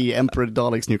 or the Emperor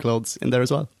Dalek's new clothes in there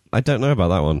as well? I don't know about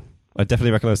that one. I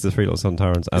definitely recognise the 3 Little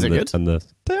Sontarans. Is it good?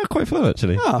 They are quite fun,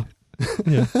 actually. Ah.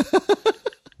 Yeah.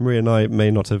 Maria and I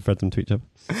may not have read them to each other.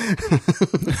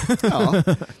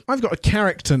 I've got a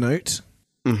character note.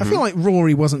 I feel like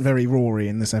Rory wasn't very Rory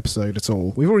in this episode at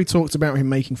all. We've already talked about him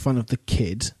making fun of the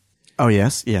kid. Oh,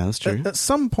 yes. Yeah, that's true. At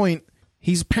some point,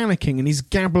 he's panicking and he's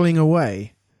gabbling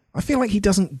away. I feel like he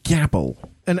doesn't gabble,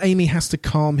 and Amy has to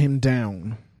calm him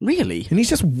down. Really? And he's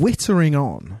just whittering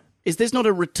on. Is this not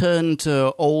a return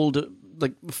to old,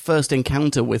 first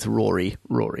encounter with Rory?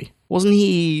 Wasn't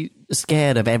he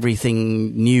scared of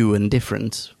everything new and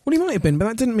different? Well, he might have been, but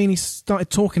that didn't mean he started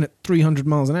talking at 300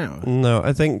 miles an hour. No,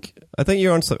 I think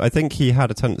you're on. I think he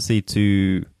had a tendency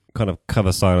to kind of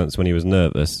cover silence when he was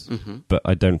nervous, but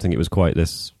I don't think it was quite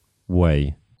this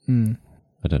way.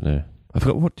 I don't know. I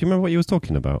forgot. Do you remember what he was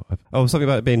talking about? Something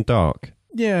about it being dark.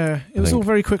 Yeah, it was all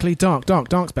very quickly dark.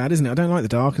 Dark's bad, isn't it? I don't like the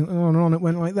dark. And on it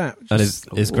went like that. And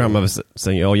his grandmother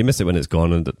saying, "Oh, you miss it when it's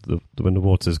gone, and when the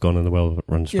water's gone and the well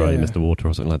runs dry, you miss the water,"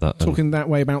 or something like that. Talking that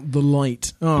way about the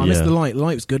light. Oh, I missed the light. The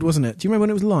light was good, wasn't it? Do you remember when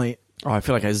it was light? Oh, I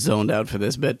feel like I zoned out for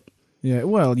this bit. Yeah,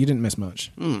 well, you didn't miss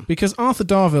much. Because Arthur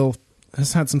Darvill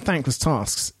has had some thankless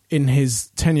tasks in his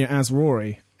tenure as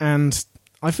Rory, and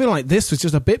I feel like this was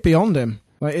just a bit beyond him.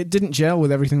 Like, it didn't gel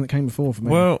with everything that came before for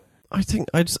me. Well, I think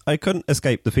I couldn't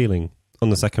escape the feeling on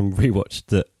the second rewatch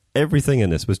that everything in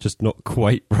this was just not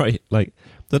quite right. Like,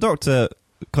 the Doctor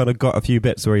kind of got a few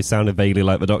bits where he sounded vaguely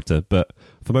like the Doctor, but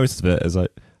for most of it, it's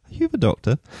like, are you the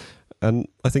Doctor? And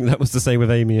I think that was the same with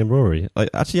Amy and Rory.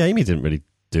 Actually, Amy didn't really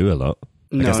do a lot.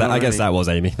 I guess that was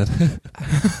Amy.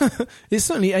 It's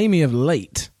certainly Amy of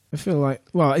late. I feel like,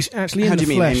 well, actually, How do you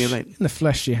mean Amy of late? In the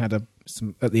flesh, she had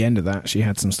some. At the end of that, she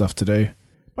had some stuff to do.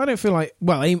 But I don't feel like...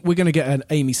 Well, we're going to get an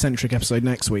Amy-centric episode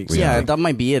next week. So yeah, that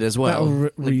might be it as well. That'll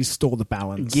restore the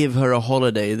balance. Give her a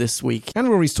holiday this week. And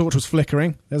Rory's torch was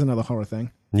flickering. There's another horror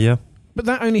thing. Yeah. But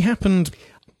that only happened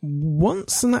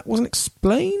once, and that wasn't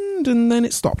explained, and then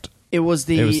it stopped. It was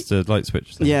the light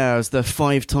switch thing. Yeah, it was the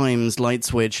 5 times light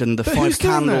switch, and the but 5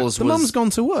 candles. The mum's gone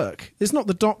to work. It's not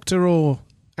the Doctor or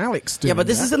Alex doing Yeah, but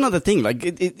this is another thing. Like,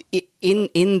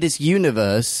 in this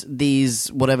universe,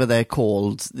 these, whatever they're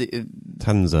called...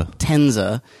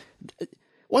 Tenza.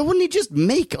 Why wouldn't he just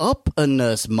make up a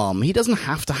nurse mum? He doesn't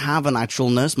have to have an actual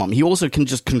nurse mum. He also can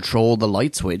just control the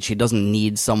light switch. He doesn't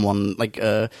need someone like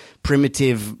a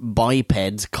primitive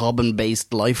biped,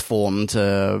 carbon-based life form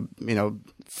to,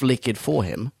 flick it for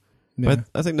him. Yeah. But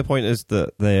I think the point is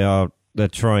that they're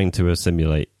trying to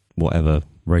assimilate whatever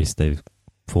race they've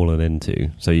fallen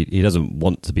into. So he doesn't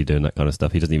want to be doing that kind of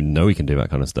stuff. He doesn't even know he can do that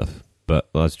kind of stuff. But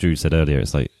as Drew said earlier,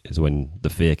 it's when the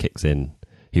fear kicks in.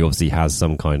 He obviously has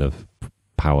some kind of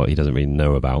power he doesn't really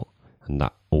know about, and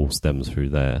that all stems through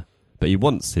there. But he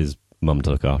wants his mum to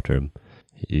look after him.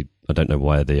 I don't know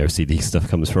where the OCD stuff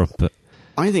comes from, but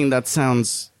I think that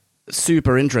sounds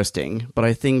super interesting, but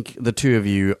I think the two of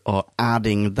you are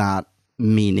adding that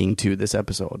meaning to this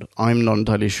episode. I'm not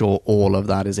entirely sure all of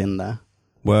that is in there.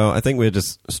 Well, I think we're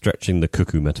just stretching the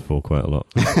cuckoo metaphor quite a lot.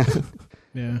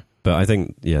 Yeah. But I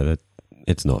think,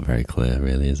 it's not very clear,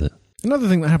 really, is it? Another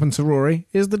thing that happened to Rory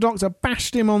is the Doctor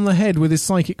bashed him on the head with his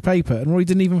psychic paper, and Rory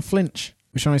didn't even flinch,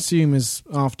 which I assume is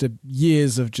after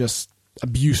years of just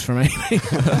abuse from Amy.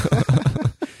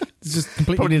 It's just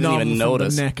completely Probably didn't even numb from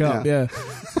notice. the neck up, yeah.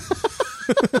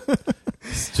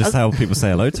 It's just how people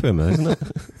say hello to him, isn't it?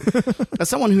 As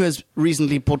someone who has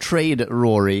recently portrayed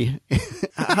Rory,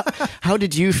 how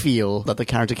did you feel that the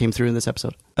character came through in this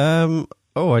episode? I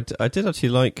did actually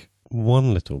like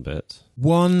one little bit.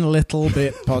 One little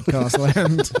bit, podcast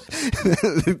land.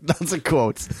 That's a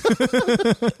quote.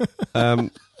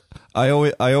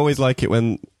 I always like it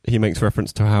when he makes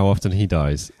reference to how often he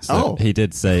dies. So he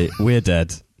did say, "We're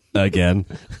dead again."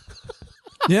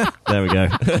 Yeah. There we go.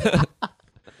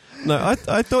 No,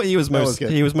 I thought he was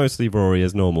mostly Rory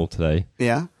as normal today.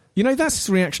 Yeah. You know, that's his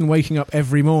reaction waking up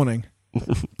every morning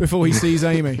before he sees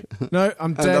Amy. No,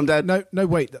 I'm dead. I'm dead. No,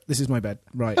 wait, this is my bed.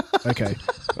 Right, okay.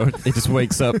 Or he just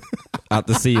wakes up at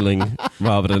the ceiling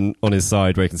rather than on his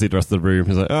side where he can see the rest of the room.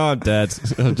 He's like, "Oh, I'm dead.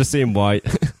 I'm just seeing white."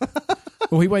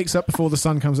 Or he wakes up before the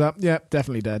sun comes up. Yeah,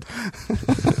 definitely dead.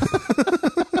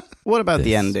 What about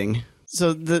the ending?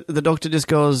 So the doctor just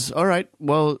goes, "All right,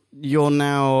 well, you're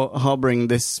now harboring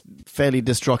this fairly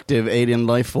destructive alien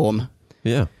life form.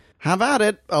 Yeah. Have at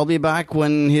it. I'll be back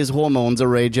when his hormones are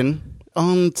raging."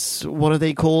 And what are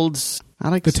they called?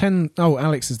 Alex?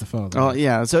 Alex is the father. Oh,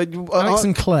 yeah. So Alex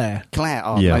and Claire. Claire,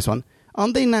 Yeah. Nice one.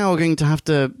 Aren't they now going to have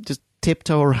to just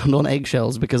tiptoe around on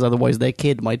eggshells because otherwise their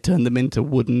kid might turn them into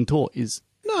wooden toys?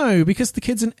 No, because the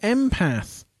kid's an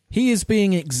empath. He is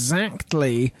being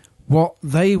exactly what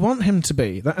they want him to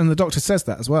be. And the doctor says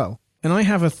that as well. And I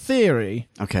have a theory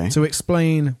to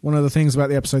explain one of the things about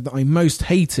the episode that I most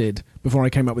hated before I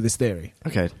came up with this theory.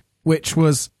 Okay. Which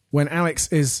was when Alex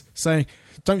is saying,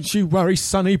 "Don't you worry,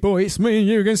 sonny boy, it's me and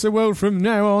you against the world from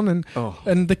now on."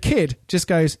 And the kid just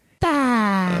goes,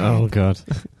 "Dad." Oh, God.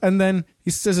 And then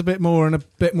he says a bit more, and a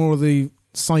bit more of the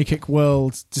psychic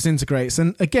world disintegrates.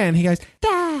 And again, he goes,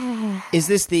 "Dad." Is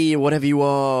this the "whatever you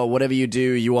are, whatever you do,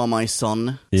 you are my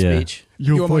son" speech?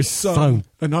 You're my son,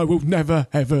 and I will never,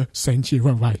 ever send you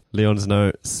away. Leon's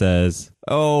note says,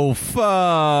 "Oh,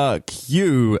 fuck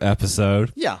you,"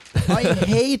 episode. Yeah. I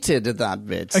hated that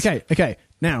bit. Okay.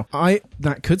 Now,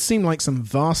 that could seem like some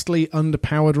vastly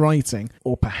underpowered writing,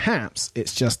 or perhaps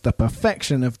it's just the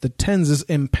perfection of the Tenza's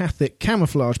empathic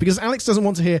camouflage, because Alex doesn't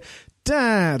want to hear,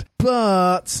 "Dad,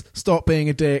 but stop being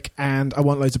a dick and I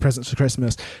want loads of presents for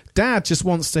Christmas." Dad just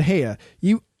wants to hear,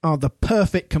 "You are the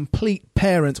perfect, complete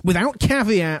parent without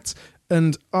caveat,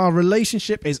 and our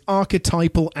relationship is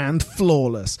archetypal and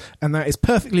flawless." And that is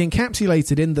perfectly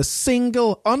encapsulated in the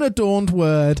single, unadorned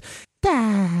word,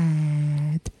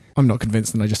 Dad. I'm not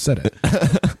convinced that I just said it.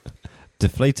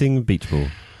 Deflating beach ball.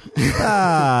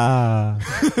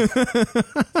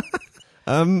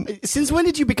 Since when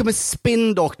did you become a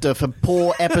spin doctor for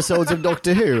poor episodes of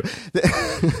Doctor Who?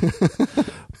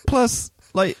 Plus,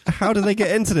 how did they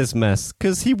get into this mess?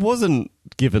 Because he wasn't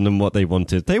giving them what they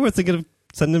wanted. They were thinking of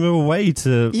sending him away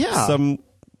to some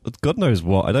God knows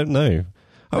what. I don't know.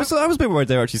 I was a bit worried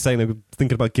they were actually saying they were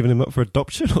thinking about giving him up for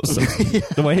adoption or something.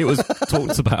 The way it was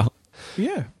talked about.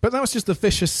 Yeah, but that was just the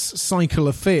vicious cycle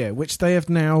of fear, which they have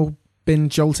now been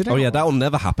jolted out. Oh yeah, that will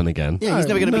never happen again. Yeah, he's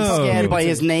never going to be scared by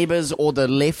his neighbours or the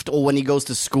lift or when he goes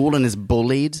to school and is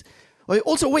bullied.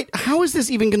 Also, wait, how is this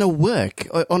even going to work?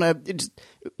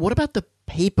 What about the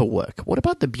paperwork? What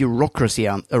about the bureaucracy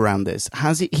around this?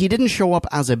 He didn't show up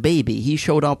as a baby. He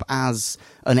showed up as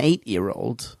an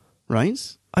 8-year-old,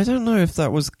 right? I don't know if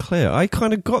that was clear. I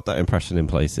kind of got that impression in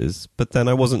places, but then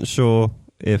I wasn't sure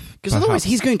if... Because otherwise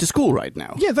he's going to school right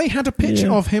now. Yeah, they had a picture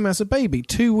of him as a baby.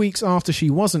 2 weeks after she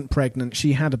wasn't pregnant,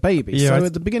 she had a baby. Yeah, so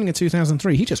at the beginning of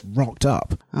 2003, he just rocked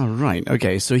up. Oh, right.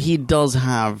 Okay, so he does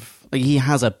have... he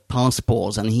has a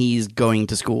passport and he's going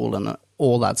to school and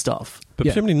all that stuff. But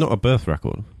presumably not a birth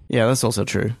record. Yeah, that's also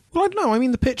true. Well, I don't know. I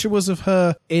mean, the picture was of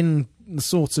her in the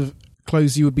sort of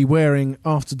clothes you would be wearing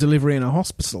after delivery in a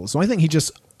hospital. So I think he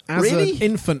just, as an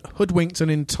infant, hoodwinked an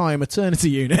entire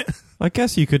maternity unit. I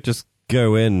guess you could just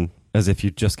go in as if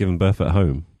you'd just given birth at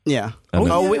home. Yeah.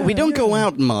 We don't go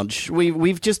out much.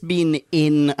 We've just been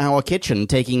in our kitchen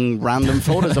taking random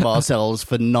photos of ourselves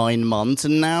for 9 months,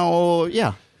 and now,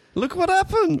 Look what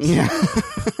happened. Yeah.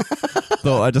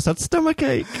 Thought I just had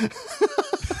stomachache.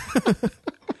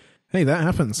 Hey, that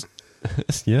happens.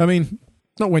 Yeah. I mean,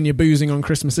 not when you're boozing on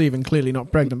Christmas Eve and clearly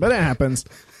not pregnant, but it happens.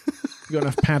 You've got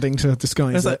enough padding to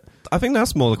disguise it. I think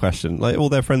that's more the question. Like, all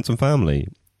their friends and family,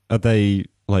 are they,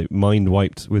 mind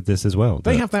wiped with this as well?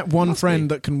 They have that one friend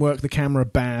that can work the camera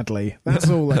badly. That's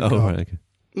all they've got. Right, okay.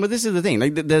 But this is the thing.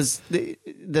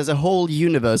 There's a whole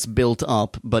universe built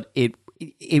up, but it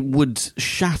would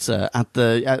shatter at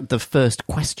the first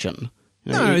question.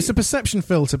 No, it's a perception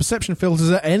filter. Perception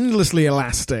filters are endlessly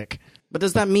elastic. But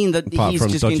does that mean that Apart he's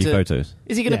from just dodgy going to... photos.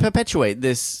 Is he going to perpetuate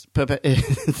this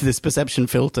this perception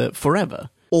filter forever?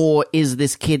 Or is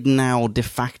this kid now de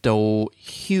facto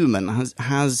human?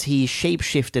 Has he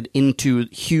shapeshifted into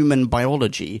human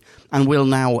biology and will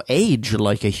now age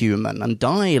like a human and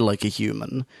die like a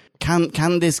human?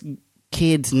 Can this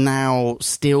kid now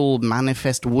still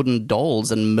manifest wooden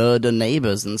dolls and murder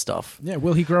neighbors and stuff? Yeah,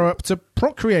 will he grow up to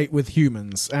procreate with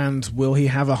humans? And will he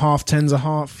have a half Tenza,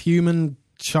 half human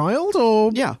child?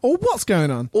 Or what's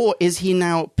going on? Or is he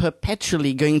now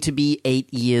perpetually going to be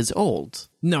 8 years old?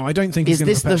 No, I don't think he's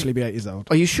going to perpetually be 8 years old.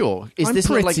 Are you sure? I'm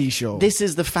pretty sure. This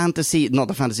is the fantasy, not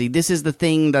the fantasy, this is the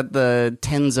thing that the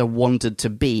Tenza wanted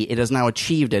to be. It has now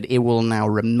achieved it. It will now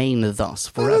remain thus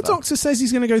forever. The doctor says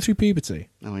he's going to go through puberty.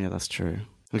 Oh yeah, that's true.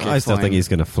 Okay, I still fine. think he's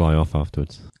going to fly off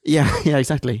afterwards. Yeah,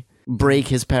 exactly. Break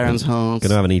his parents' hearts. Going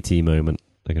to have an ET moment.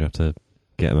 They're going to have to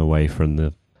get him away from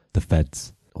the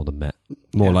feds. Or the Met.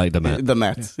 More like the Met. The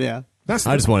Met, yeah. I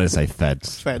just wanted to say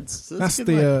feds. Feds. That's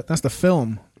the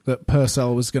film that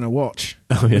Purcell was going to watch.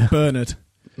 Oh, yeah. With Bernard.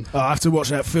 Oh, I have to watch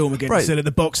that film again instead of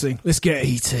the boxing. Let's get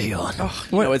E.T. on.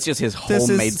 No, it's just his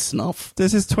homemade snuff.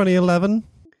 This is 2011.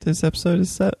 This episode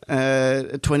is set.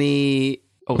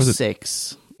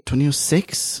 2006.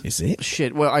 2006? Is it?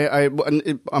 Shit. Well, I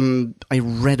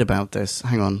read about this.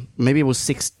 Hang on. Maybe it was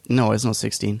 6. No, it's not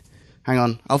 16. Hang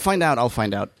on. I'll find out.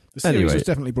 The series Anyway, was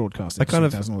definitely broadcast in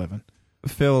 2011.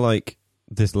 Feel like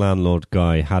this landlord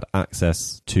guy had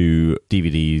access to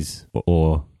DVDs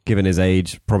or given his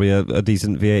age, probably a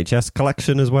decent VHS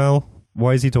collection as well.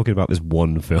 Why is he talking about this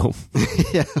one film?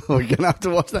 Yeah, we're going to have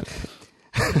to watch that.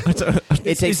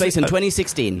 It takes place in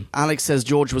 2016. Alex says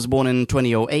George was born in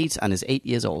 2008 and is 8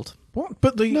 years old. What?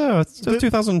 But No, it's a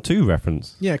 2002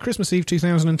 reference. Yeah, Christmas Eve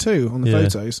 2002 on the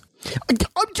photos. I'm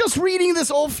just reading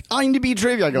this off IMDb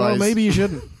trivia, guys. Well, maybe you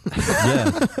shouldn't.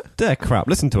 Yeah. They're crap.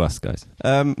 Listen to us, guys.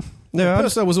 No,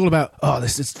 Purcell was all about,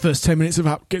 this is the first 10 minutes of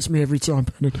Up gets me every time.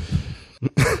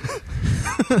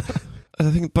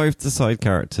 I think both the side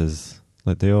characters,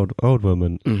 like the old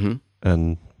woman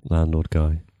and landlord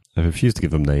guy, I refuse to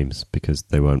give them names because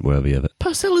they weren't worthy of it.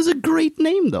 Purcell is a great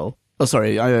name, though. Oh,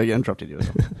 sorry, I interrupted you.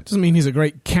 Doesn't mean he's a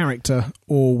great character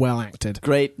or well acted.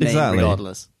 Great name,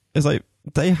 regardless. It's like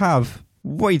they have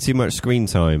way too much screen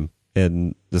time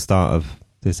in the start of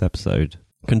this episode,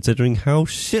 considering how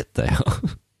shit they are.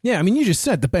 Yeah, I mean, you just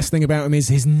said the best thing about him is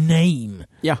his name.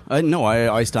 Yeah, no,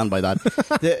 I stand by that.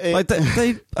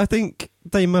 I think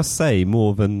they must say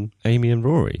more than Amy and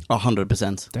Rory.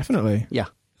 100%. Definitely. Yeah.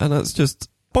 And that's just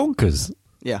bonkers.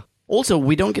 Yeah. Also,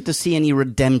 we don't get to see any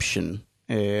redemption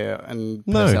on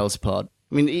Purcell's part.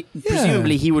 I mean,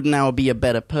 presumably he would now be a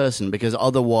better person because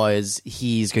otherwise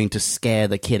he's going to scare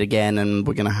the kid again and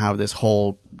we're going to have this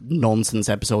whole nonsense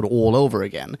episode all over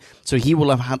again. So he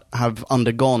will have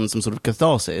undergone some sort of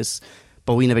catharsis,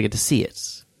 but we never get to see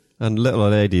it. And little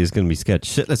old lady is going to be scared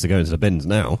shitless to go into the bins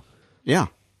now. Yeah.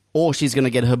 Or she's going to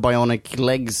get her bionic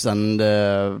legs and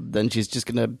then she's just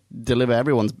going to deliver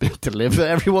everyone's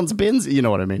bins. You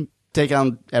know what I mean? Take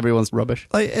out everyone's rubbish.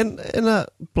 Like in a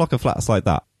block of flats like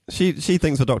that, she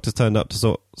thinks the doctor's turned up to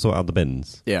sort out the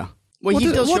bins. Yeah. Well,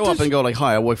 he does show up and go like,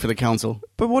 "Hi, I work for the council."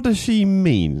 But what does she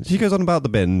mean? She goes on about the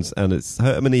bins and it's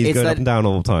her and knees going up and down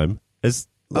all the time. It's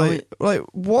like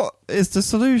what is the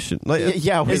solution? Like, is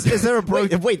there a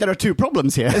broken? Wait, there are two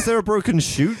problems here. Is there a broken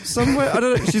chute somewhere? I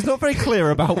don't know. She's not very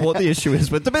clear about what the issue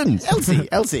is with the bins.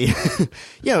 Elsie.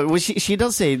 Yeah, well, she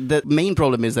does say the main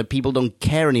problem is that people don't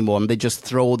care anymore and they just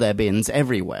throw their bins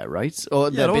everywhere, right?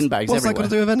 Or their bin bags what's everywhere. What's that got to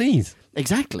do with her knees?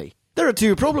 Exactly. There are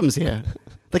two problems here.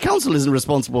 The council isn't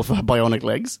responsible for her bionic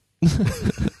legs.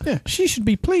 Yeah, she should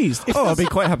be pleased. I'd be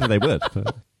quite happy they would.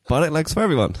 Bionic legs for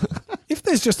everyone. If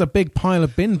there's just a big pile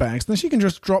of bin bags, then she can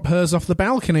just drop hers off the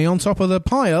balcony on top of the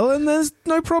pile and there's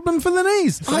no problem for the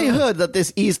knees. I heard that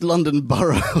this East London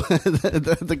borough,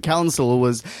 the council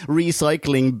was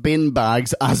recycling bin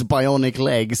bags as bionic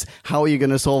legs. How are you going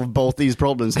to solve both these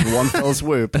problems in one fell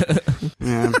swoop?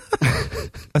 Yeah.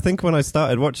 I think when I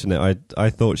started watching it, I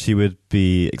thought she would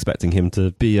be expecting him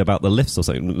to be about the lifts or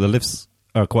something. The lifts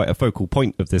are quite a focal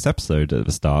point of this episode at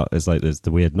the start. It's like there's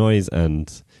the weird noise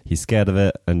and he's scared of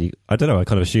it. And I don't know, I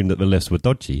kind of assumed that the lifts were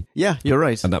dodgy. Yeah, you're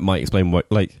right. And that might explain why,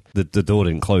 like, the door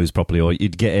didn't close properly, or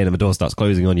you'd get in and the door starts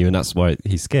closing on you and that's why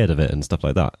he's scared of it and stuff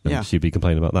like that. And she'd be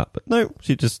complaining about that. But no,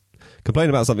 she'd just complain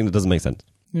about something that doesn't make sense.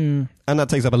 And that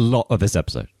takes up a lot of this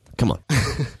episode. Come on.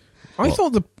 I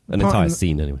thought an entire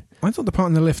scene anyway. I thought the part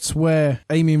in the lifts where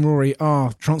Amy and Rory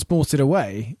are transported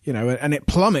away, and it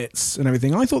plummets and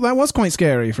everything, I thought that was quite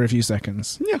scary for a few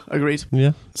seconds. Yeah, agreed.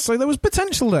 Yeah. So there was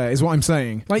potential there, is what I'm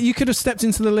saying. Like, you could have stepped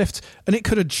into the lift and it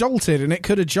could have jolted, and it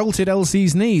could have jolted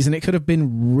Elsie's knees, and it could have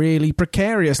been really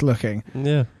precarious looking.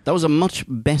 Yeah. That was a much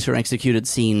better executed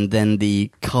scene than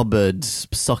the cupboard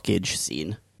suckage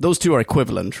scene. Those two are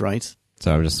equivalent, right?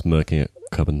 So I'm just smirking at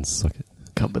cupboard socket.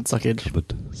 Cupboard suckage.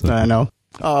 Cupboard I socket. know.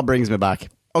 Oh, brings me back.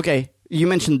 Okay, you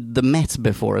mentioned the Met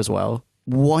before as well.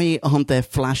 Why aren't there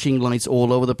flashing lights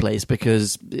all over the place?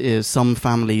 Because some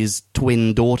families'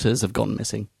 twin daughters have gone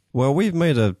missing. Well, we've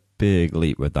made a big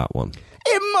leap with that one.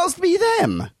 It must be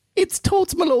them! It's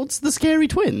Totes Malords, the scary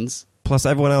twins. Plus,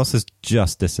 everyone else has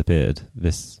just disappeared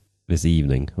this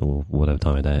evening, or whatever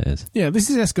time of day it is. Yeah, this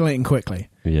is escalating quickly.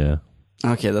 Yeah.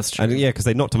 Okay, that's true. And yeah, because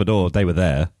they knocked on the door, they were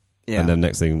there, Yeah. and then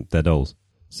next thing, they're dolls.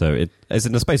 So it's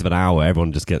in the space of an hour,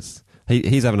 everyone just gets...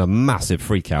 He's having a massive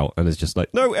freak out, and it's just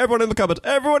like, no, everyone in the cupboard,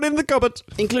 everyone in the cupboard!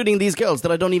 Including these girls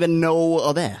that I don't even know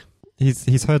are there.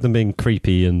 He's heard them being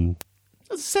creepy and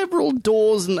Several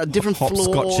doors and a different floor.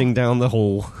 hopscotching down the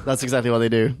hall. That's exactly what they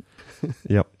do.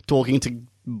 Yep. Talking to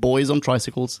boys on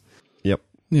tricycles. Yep.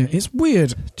 Yeah, it's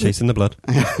weird. Chasing the blood.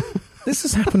 This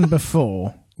has happened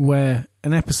before, where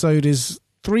an episode is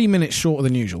 3 minutes shorter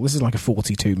than usual. This is like a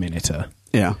 42-minuter.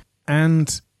 Yeah.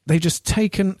 And they've just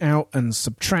taken out and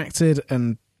subtracted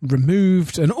and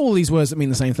removed and all these words that mean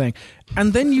the same thing.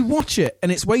 And then you watch it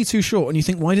and it's way too short, and you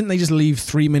think, why didn't they just leave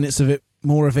 3 minutes of it,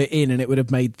 more of it in, and it would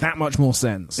have made that much more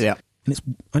sense? Yeah. And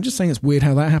I'm just saying it's weird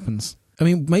how that happens. I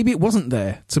mean, maybe it wasn't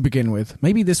there to begin with.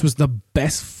 Maybe this was the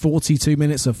best 42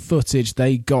 minutes of footage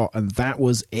they got, and that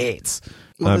was it.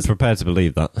 I'm prepared to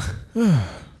believe that.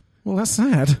 Well, that's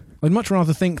sad. I'd much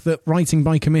rather think that writing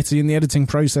by committee and the editing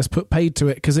process put paid to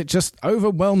it, because it just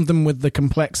overwhelmed them with the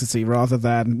complexity, rather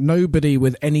than nobody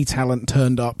with any talent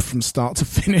turned up from start to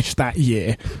finish that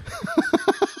year.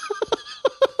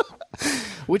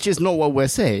 Which is not what we're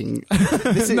saying.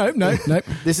 No.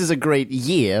 This is a great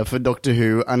year for Doctor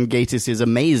Who, and Gatiss is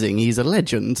amazing. He's a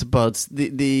legend, but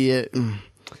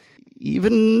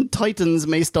even Titans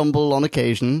may stumble on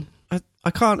occasion. I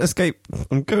can't escape.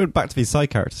 I'm going back to these side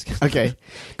characters. Okay.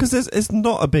 Because it's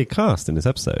not a big cast in this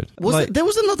episode. There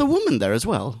was another woman there as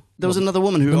well. There was another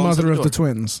woman who The answered mother of door. the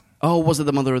twins. Oh, was it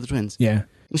the mother of the twins? Yeah.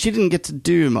 She didn't get to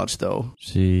do much, though.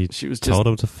 She was told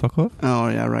him to fuck off? Oh,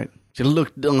 yeah, right. She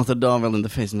looked Arthur Darvill in the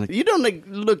face and like, you don't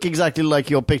look exactly like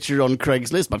your picture on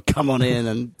Craigslist, but come on in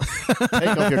and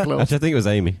take off your clothes. Actually, I think it was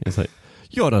Amy. It's like,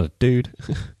 you're not a dude.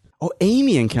 Oh,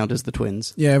 Amy encounters the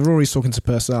twins. Yeah, Rory's talking to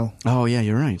Purcell. Oh, yeah,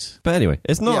 you're right. But anyway,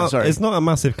 it's not a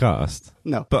massive cast.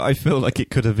 No. But I feel like it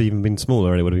could have even been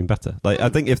smaller and it would have been better. Like, I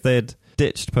think if they'd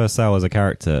ditched Purcell as a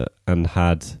character and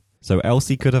had... So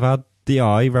Elsie could have had the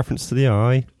eye, reference to the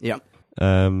eye. Yeah.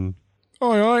 Aye.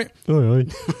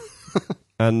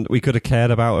 And we could have cared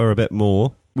about her a bit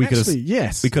more.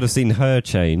 Yes. We could have seen her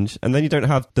change. And then you don't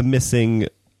have the missing...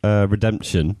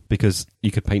 redemption, because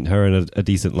you could paint her in a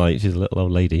decent light. She's a little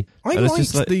old lady. I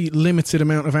liked the limited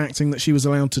amount of acting that she was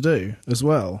allowed to do as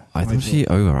well. I thought she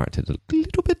overacted a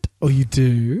little bit. Oh, you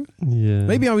do? Yeah.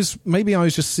 Maybe I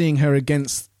was just seeing her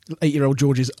against 8-year-old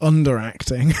George's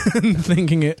underacting and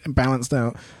thinking it balanced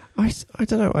out. I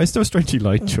don't know. I still strangely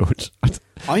like George.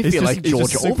 I feel like he's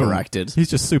George just super- overacted. He's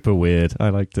just super weird. I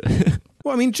liked it.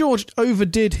 Well, I mean, George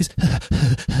overdid his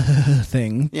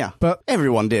thing. Yeah. But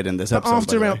everyone did in this episode.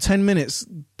 After about 10 minutes,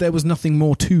 there was nothing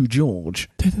more to George.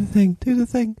 Do the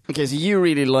thing. Okay, so you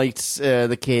really liked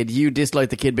the kid. You disliked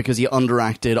the kid because he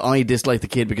underacted. I disliked the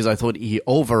kid because I thought he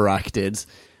overacted.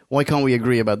 Why can't we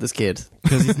agree about this kid?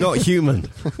 Because he's not human.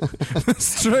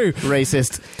 That's true.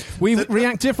 Racist. We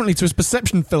react differently to his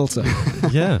perception filter.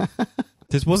 Yeah.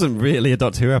 This wasn't really a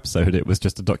Doctor Who episode. It was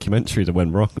just a documentary that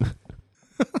went wrong.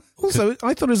 Also,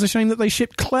 I thought it was a shame that they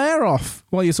shipped Claire off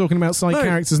while you're talking about side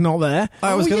characters not there.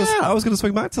 I was gonna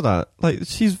swing back to that. Like,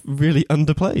 she's really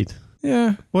underplayed.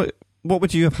 Yeah. What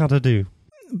would you have had her do?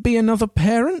 Be another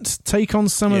parent, take on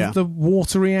some of the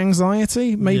watery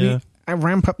anxiety, maybe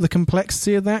ramp up the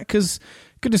complexity of that, because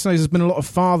goodness knows there's been a lot of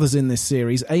fathers in this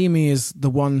series. Amy is the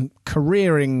one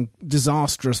careering,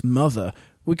 disastrous mother.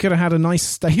 We could have had a nice,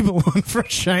 stable one for a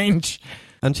change.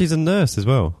 And she's a nurse as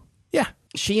well. Yeah.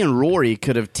 She and Rory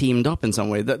could have teamed up in some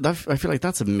way. I feel like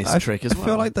that's a missed trick as well. I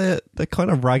feel like they're kind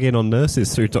of ragging on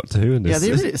nurses through Doctor Who in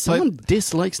this. Yeah, someone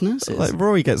dislikes nurses. Like,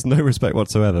 Rory gets no respect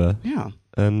whatsoever. Yeah.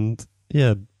 And,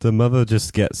 yeah, the mother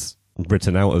just gets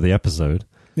written out of the episode.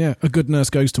 Yeah, a good nurse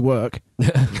goes to work.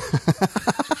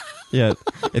 Yeah,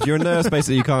 if you're a nurse,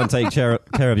 basically you can't take care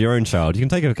of your own child. You can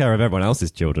take care of everyone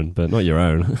else's children, but not your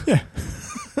own. Yeah.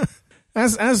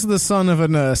 As the son of a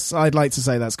nurse, I'd like to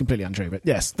say that's completely untrue. But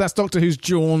yes, that's Doctor Who's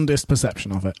jaundiced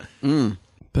perception of it.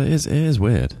 But it is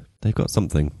weird. They've got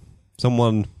something.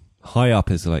 Someone high up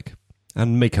is like,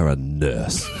 and make her a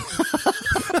nurse.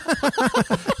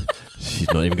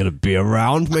 She's not even going to be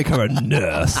around. Make her a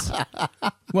nurse.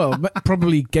 Well,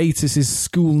 probably Gatiss'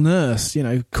 school nurse,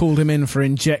 called him in for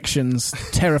injections,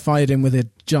 terrified him with a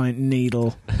giant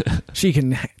needle. She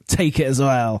can take it as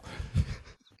well.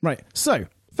 Right, so,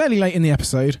 fairly late in the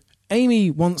episode,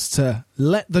 Amy wants to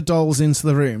let the dolls into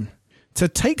the room. To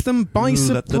take them by surprise.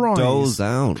 Let the dolls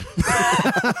out.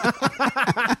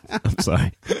 I'm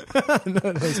sorry. No,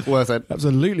 It's worth it.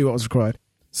 absolutely what was required.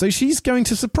 So she's going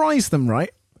to surprise them, right?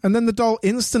 And then the doll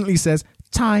instantly says,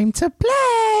 "Time to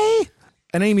play!"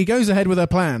 And Amy goes ahead with her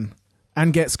plan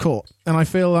and gets caught. And I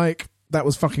feel like that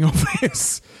was fucking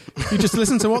obvious. You just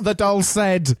listen to what the doll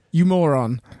said, you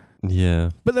moron. Yeah.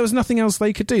 But there was nothing else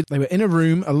they could do. They were in a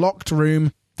room, a locked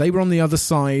room. They were on the other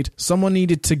side. Someone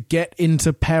needed to get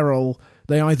into peril.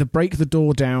 They either break the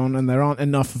door down and there aren't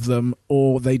enough of them,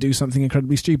 or they do something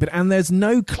incredibly stupid. And there's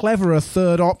no cleverer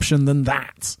third option than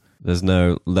that. There's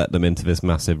no let them into this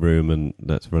massive room and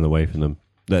let's run away from them.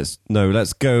 Let's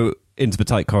go into the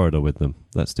tight corridor with them.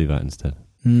 Let's do that instead.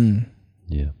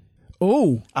 Yeah.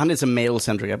 Oh, And it's a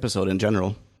male-centric episode in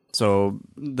general. So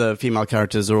the female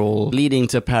characters are all leading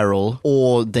to peril,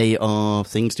 or they are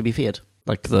things to be feared,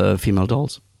 like the female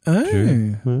dolls.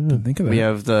 didn't think of that. We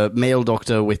have the male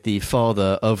doctor with the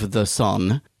father of the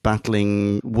son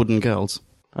battling wooden girls.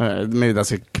 Maybe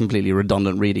that's a completely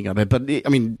redundant reading of it, but I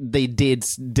mean, they did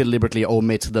deliberately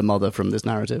omit the mother from this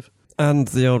narrative. And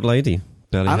the old lady.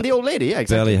 And the old lady, yeah,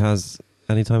 exactly. Barely has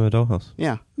any time at Dollhouse.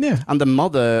 Yeah. Yeah. And the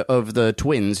mother of the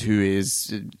twins, who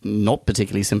is not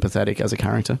particularly sympathetic as a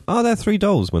character. Are there 3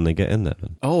 dolls when they get in there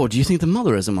then? Oh, do you think the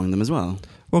mother is among them as well?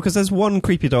 Well, because there's one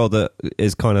creepy doll that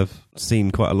is kind of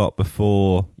seen quite a lot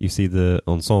before you see the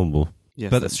ensemble.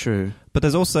 Yes, But- that's true. But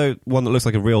there's also one that looks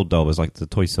like a real doll. It's like the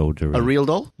toy soldier. A real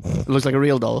doll? It looks like a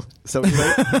real doll. So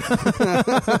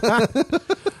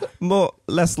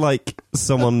Less like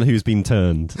someone who's been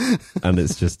turned, and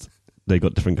it's just they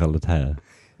got different coloured hair.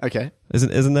 okay.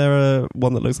 Isn't there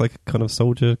one that looks like a kind of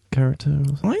soldier character? Or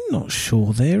something? I'm not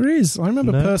sure there is. I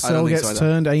remember No? I Purcell don't think gets so either.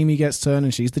 turned, Amy gets turned,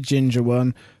 and she's the ginger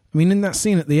one. I mean, in that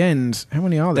scene at the end, how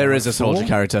many are there? There Like is a soldier 4?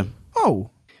 character. Oh.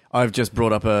 I've just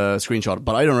brought up a screenshot,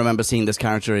 but I don't remember seeing this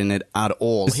character in it at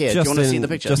all. It's Here, do you just want to see in- the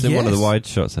picture? Just in one of the Yes. wide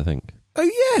shots, I think. Oh,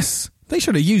 yes. They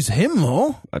should have used him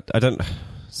more. I don't.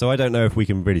 So I don't know if we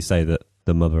can really say that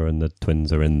the mother and the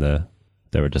twins are in there.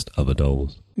 There are just other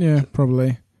dolls. Yeah,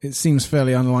 probably. It seems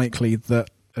fairly unlikely that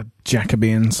a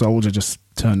Jacobean soldier just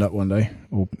turned up one day,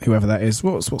 or whoever that is.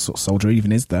 What sort of soldier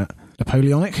even is that?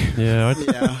 Napoleonic? Yeah,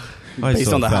 Yeah. I Based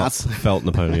sort on of the felt, hats. felt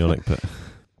Napoleonic, but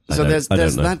So there's I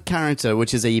don't know. that character,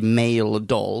 which is a male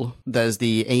doll. There's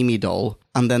the Amy doll.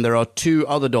 And then there are 2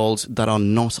 other dolls that are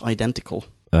not identical.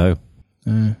 Oh,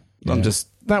 I'm Yeah. just...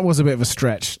 That was a bit of a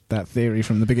stretch, that theory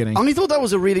from the beginning. I only thought that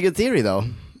was a really good theory, though.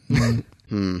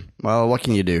 Well, what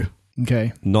can you do?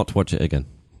 Okay, not watch it again.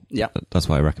 Yeah, That's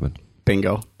what I recommend.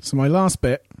 bingo. so my last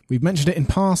bit, we've mentioned it in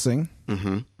passing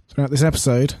throughout this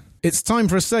episode. It's time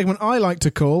for a segment I like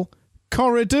to call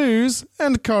Corridoos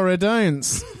and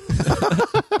Corridon'ts.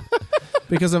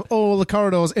 Because of all the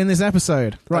corridors in this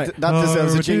episode. Right. That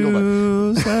deserves a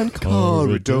jingle. and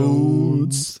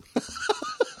Corridors.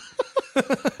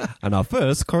 And our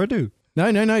first corridor.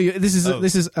 No. This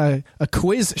is a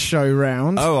quiz show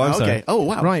round. Oh, I'm Okay. sorry. Oh,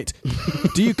 wow. Right.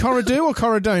 Do you corridor or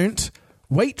corridon't?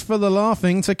 Wait for the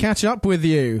laughing to catch up with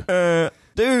you.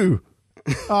 Do.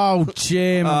 Oh,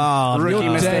 Jim. Rookie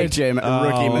You're mistake, dead. Jim.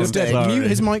 Rookie You're mistake. dead. Mute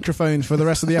his microphone for the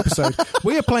rest of the episode.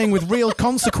 We are playing with real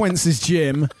consequences,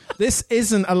 Jim. This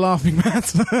isn't a laughing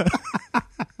matter.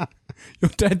 You're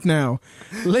dead now.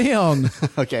 Leon.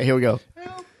 Okay, here we go.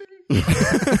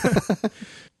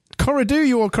 Corridor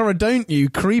you or corridon't you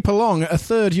creep along at a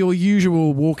third your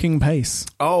usual walking pace?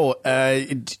 I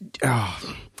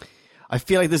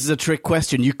feel like this is a trick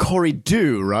question. You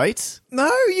corridor, right?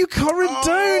 No, you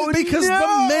corridon't because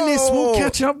the menace will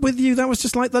catch up with you. That was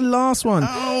just like the last one.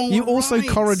 You also right.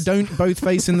 corridon't both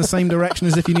face in the same direction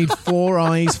as if you need 4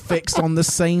 eyes fixed on the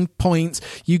same point.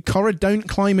 You corridon't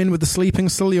climb in with the sleeping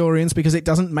Silurians because it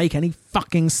doesn't make any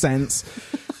fucking sense.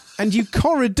 And you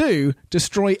corridor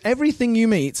destroy everything you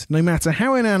meet, no matter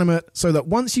how inanimate, so that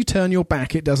once you turn your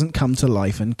back, it doesn't come to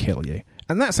life and kill you.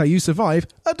 And that's how you survive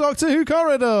a Doctor Who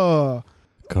corridor.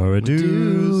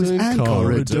 Corridors and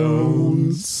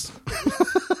corridons.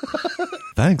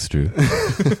 Thanks, Drew.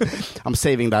 I'm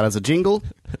saving that as a jingle.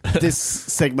 This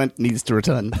segment needs to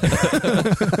return.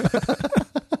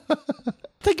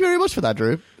 Thank you very much for that,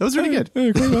 Drew. That was really good.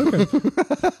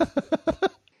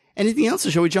 Anything else,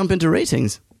 or shall we jump into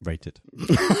ratings? Rated.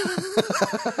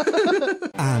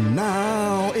 And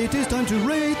now it is time to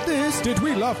rate this. Did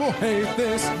we love or hate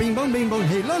this? Bing bong,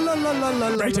 hey, la la la la la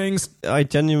la. Ratings. I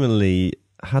genuinely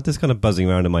had this kind of buzzing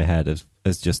around in my head as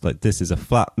just like, this is a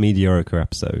flat, mediocre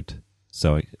episode.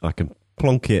 So I can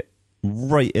plonk it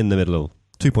right in the middle.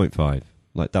 2.5.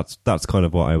 Like, that's kind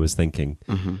of what I was thinking.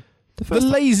 Mm-hmm. The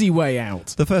lazy way out.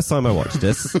 The first time I watched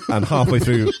this, and halfway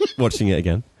through watching it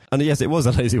again. And yes, it was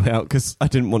a lazy way out because I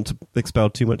didn't want to expel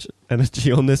too much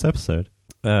energy on this episode.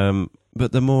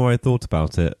 But the more I thought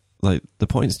about it, like, the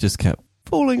points just kept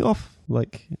falling off,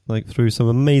 like through some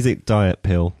amazing diet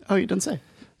pill. Oh, you don't say.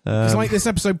 It's like this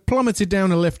episode plummeted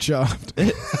down a lift shaft.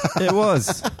 It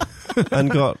was,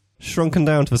 and got shrunken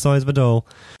down to the size of a doll.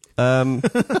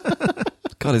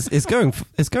 God, it's going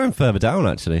further down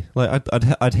actually. Like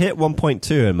I'd hit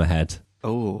 1.2 in my head.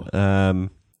 Oh.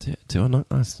 Do I not?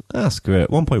 Screw it.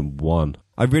 1.1.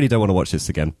 I really don't want to watch this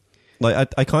again.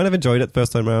 Like I kind of enjoyed it the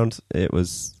first time round.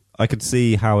 I could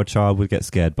see how a child would get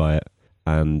scared by it,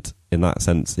 and in that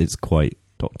sense, it's quite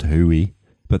Doctor Who-y.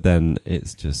 But then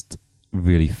it's just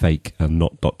really fake and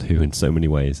not Doctor Who in so many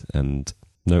ways. And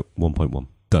no, 1.1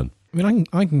 done. I mean,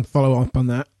 I can follow up on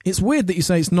that. It's weird that you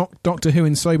say it's not Doctor Who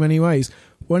in so many ways,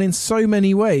 when in so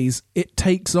many ways it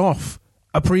takes off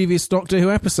a previous Doctor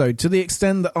Who episode to the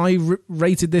extent that I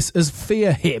rated this as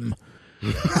Fear Him.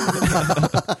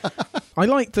 I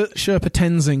like that Sherpa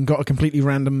Tenzing got a completely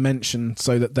random mention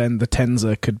so that then the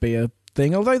Tenza could be a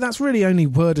thing, although that's really only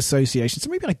word association, so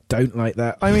maybe I don't like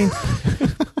that. I mean,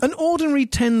 an ordinary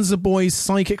Tenza boy's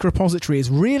psychic repository is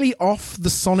really off the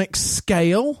sonic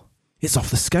scale. It's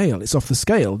off the scale. It's off the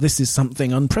scale. This is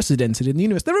something unprecedented in the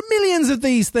universe. There are millions of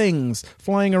these things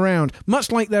flying around,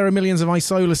 much like there are millions of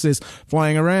isoluses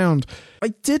flying around. I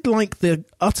did like the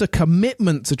utter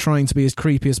commitment to trying to be as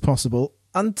creepy as possible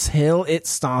until it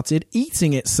started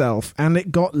eating itself, and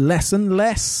it got less and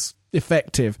less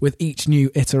effective with each new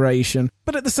iteration.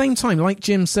 But at the same time, like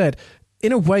Jim said,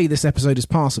 in a way this episode is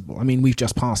passable. I mean, we've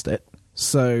just passed it.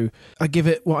 So I give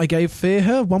it what I gave Fear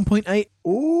Her, 1.8.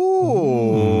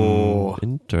 Ooh.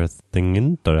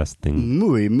 Interesting.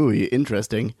 Muy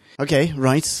interesting. Okay,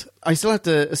 right. I still have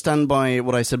to stand by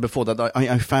what I said before, that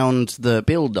I found the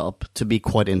build-up to be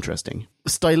quite interesting.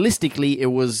 Stylistically, it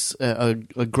was a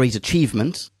great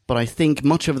achievement, but I think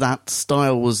much of that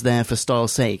style was there for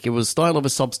style's sake. It was style of a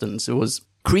substance. It was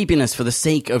creepiness for the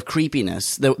sake of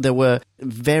creepiness. There were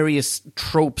various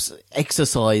tropes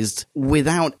exercised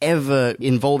without ever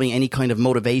involving any kind of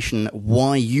motivation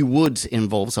why you would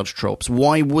involve such tropes.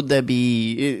 Why would there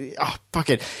be... fuck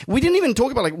it. We didn't even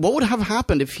talk about, like, what would have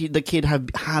happened if the kid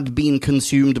had been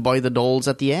consumed by the dolls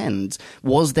at the end?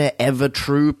 Was there ever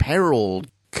true peril?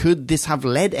 Could this have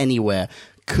led anywhere?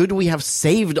 Could we have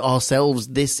saved ourselves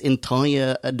this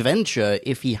entire adventure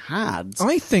if he had?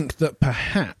 I think that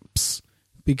perhaps...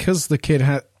 because the kid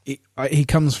he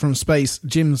comes from space,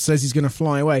 Jim says he's going to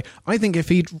fly away. I think if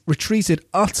he'd retreated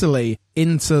utterly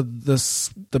into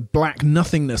the black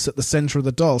nothingness at the centre of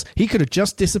the dolls, he could have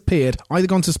just disappeared, either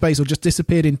gone to space or just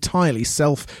disappeared entirely,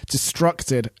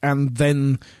 self-destructed, and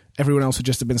then everyone else would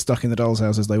just have been stuck in the doll's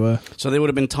house as they were. So they would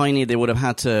have been tiny, they would have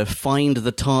had to find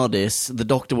the TARDIS, the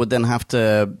Doctor would then have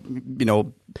to,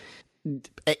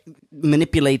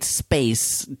 manipulate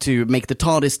space to make the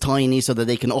TARDIS tiny so that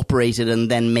they can operate it, and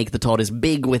then make the TARDIS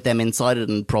big with them inside it,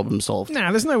 and problem solved.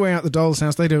 Nah, there's no way out the doll's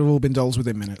house. They'd have all been dolls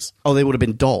within minutes. Oh, they would have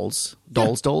been dolls?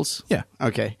 Dolls? Yeah.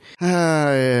 Okay.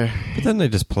 But then they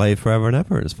just play forever and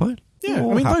ever. It's fine. Yeah,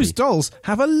 I mean, those dolls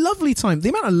have a lovely time. The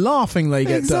amount of laughing they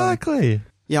get done. Exactly.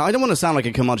 Yeah, I don't want to sound like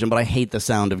a curmudgeon, but I hate the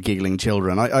sound of giggling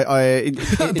children. How could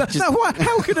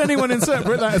anyone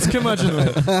interpret that as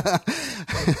curmudgeonly?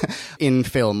 In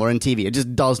film or in TV, it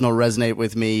just does not resonate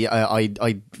with me.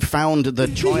 I found the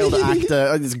child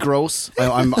actor. It's gross.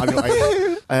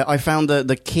 I found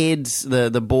the kids,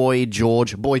 the boy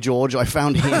George. I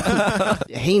found him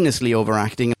heinously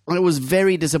overacting. I was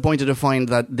very disappointed to find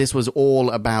that this was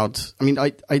all about... I mean,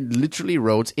 I literally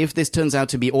wrote, if this turns out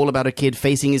to be all about a kid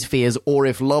facing his fears, or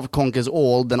if love conquers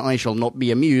all, then I shall not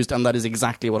be amused, and that is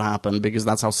exactly what happened, because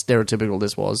that's how stereotypical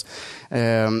this was.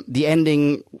 The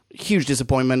ending, huge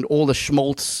disappointment, all the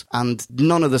schmaltz, and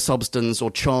none of the substance or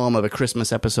charm of a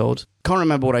Christmas episode. Can't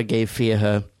remember what I gave Fear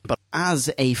Her, but as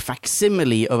a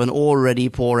facsimile of an already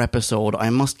poor episode, I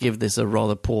must give this a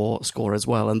rather poor score as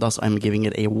well, and thus I'm giving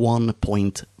it a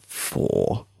 1.4.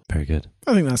 Very good.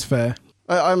 I think that's fair.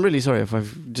 I'm really sorry if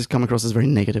I've just come across as very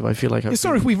negative. I feel like I've...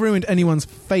 Sorry if we've ruined anyone's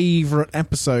favourite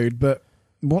episode, but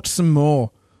watch some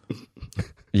more.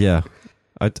 Yeah.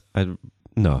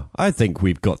 No, I think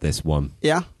we've got this one.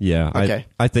 Yeah? Yeah, Okay.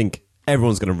 I think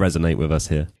everyone's going to resonate with us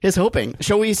here. Here's hoping.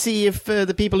 Shall we see if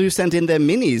the people who sent in their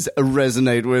minis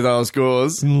resonate with our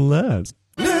scores? Let's.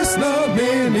 Listener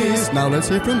minis. Now let's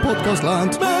hear from Podcast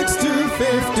Land. Max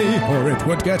 250. Or it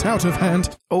would get out of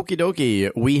hand. Okie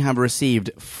dokie. We have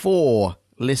received 4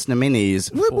 listener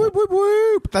minis. Whoop, whoop, whoop,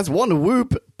 whoop. That's one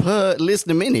whoop per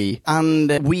listener mini.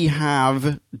 And we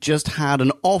have just had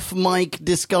an off-mic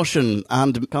discussion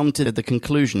and come to the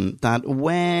conclusion that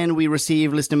when we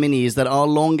receive listener minis that are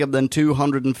longer than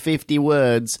 250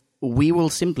 words, we will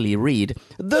simply read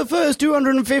the first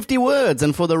 250 words,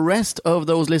 and for the rest of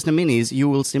those listener minis, you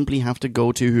will simply have to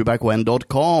go to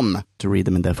whobackwhen.com to read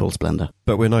them in their full splendor.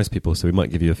 But we're nice people, so we might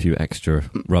give you a few extra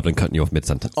rather than cutting you off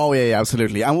mid-sentence. Oh, yeah,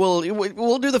 absolutely. And we'll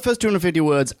do the first 250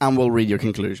 words, and we'll read your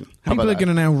conclusion. How People about are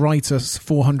going to now write us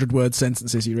 400-word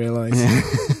sentences, you realise.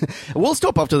 that? We'll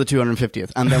stop after the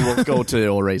 250th, and then we'll go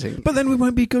to our rating. But then we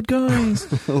won't be good guys.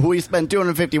 We spent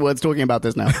 250 words talking about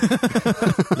this now.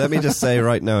 Let me just say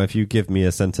right now, if you give me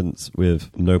a sentence with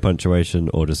no punctuation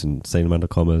or just an insane amount of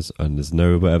commas and there's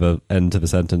no whatever end to the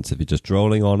sentence, if you're just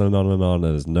drolling on and on and on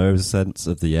and there's no sense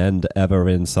of the end ever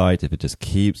in sight, if it just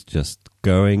keeps just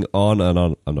going on and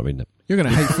on, I'm not reading it. You're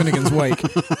going to hate Finnegan's Wake.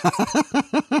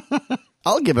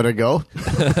 I'll give it a go.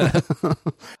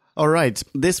 All right.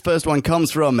 This first one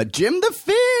comes from Jim the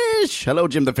Fish. Hello,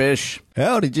 Jim the Fish.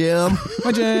 Howdy, Jim.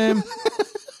 Hi, Jim.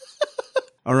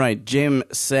 All right. Jim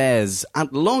says,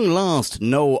 at long last,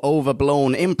 no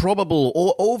overblown, improbable,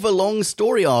 or overlong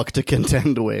story arc to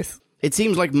contend with. It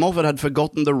seems like Moffat had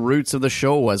forgotten the roots of the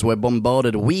show as we're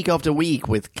bombarded week after week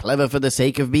with clever for the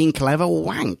sake of being clever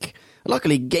wank.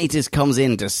 Luckily, Gatiss comes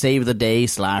in to save the day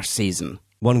 / season.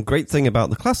 One great thing about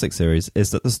the classic series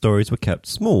is that the stories were kept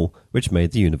small, which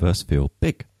made the universe feel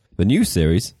big. The new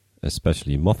series,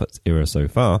 especially Moffat's era so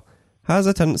far, has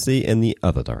a tendency in the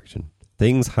other direction.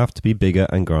 Things have to be bigger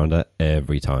and grander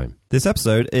every time. This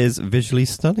episode is visually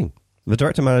stunning. The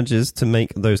director manages to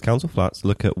make those council flats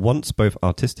look at once both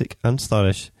artistic and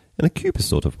stylish in a cubist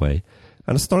sort of way,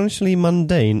 and astonishingly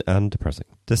mundane and depressing.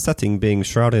 The setting being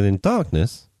shrouded in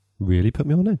darkness really put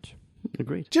me on edge.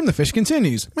 Agreed. Jim the Fish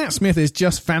continues. Matt Smith is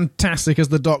just fantastic as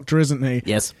the Doctor, isn't he?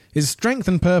 Yes. His strength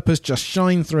and purpose just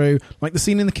shine through, like the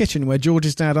scene in the kitchen where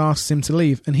George's dad asks him to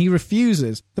leave, and he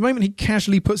refuses. The moment he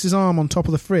casually puts his arm on top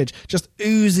of the fridge just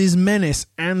oozes menace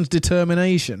and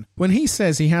determination. When he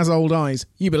says he has old eyes,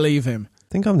 you believe him. I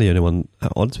think I'm the only one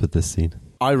at odds with this scene.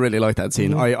 I really like that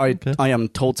scene. I am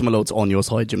totes my loads on your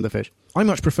side, Jim the Fish. I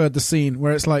much preferred the scene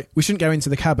where it's like, we shouldn't go into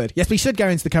the cupboard. Yes, we should go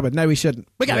into the cupboard. No, we shouldn't.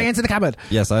 We're going into the cupboard.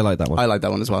 Yes, I like that one. I like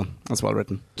that one as well. That's well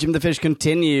written. Jim the Fish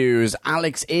continues.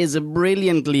 Alex is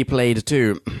brilliantly played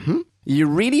too. You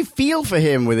really feel for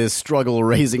him with his struggle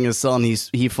raising a son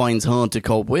he finds hard to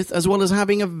cope with, as well as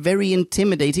having a very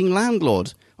intimidating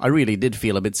landlord. I really did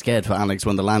feel a bit scared for Alex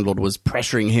when the landlord was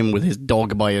pressuring him with his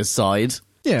dog by his side.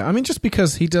 Yeah, I mean, just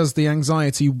because he does the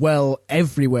anxiety well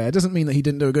everywhere doesn't mean that he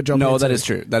didn't do a good job. No, here that too. is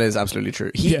true. That is absolutely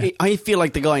true. Yeah. I feel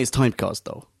like the guy is typecast,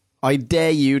 though. I dare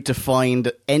you to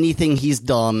find anything he's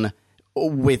done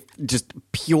with just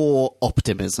pure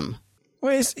optimism.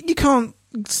 Well, you can't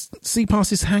see past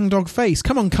his hangdog face.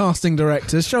 Come on, casting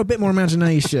directors, show a bit more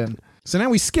imagination. So now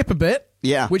we skip a bit,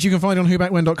 Yeah. which you can find on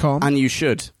whobackwhen.com. And you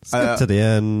should. Skip to the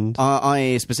end.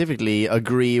 I specifically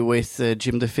agree with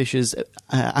Jim the Fish's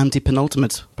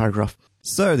anti-penultimate paragraph.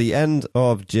 So, the end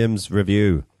of Jim's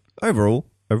review. Overall,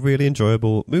 a really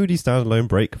enjoyable, moody standalone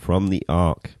break from the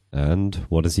arc. And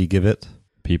what does he give it?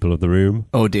 People of the room,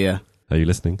 Oh dear. are you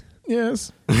listening?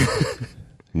 Yes.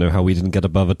 Know how we didn't get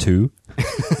above a 2?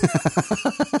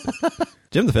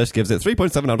 Jim the Fish gives it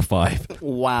 3.7 out of 5.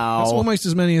 Wow. That's almost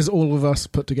as many as all of us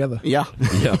put together. Yeah.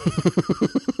 Yeah.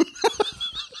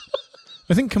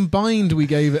 I think combined we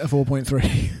gave it a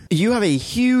 4.3. You have a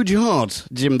huge heart,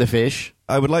 Jim the Fish.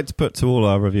 I would like to put to all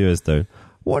our reviewers, though,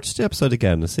 watch the episode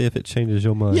again and see if it changes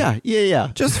your mind.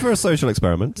 Yeah. Just for a social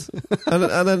experiment. and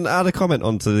then add a comment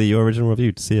onto the original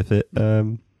review to see if it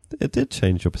did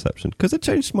change your perception. Because it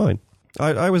changed mine.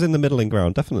 I was in the middling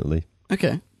ground, definitely.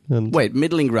 Okay. And Wait,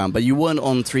 middling ground, but you weren't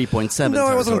on 3.7. no,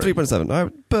 I wasn't on territory.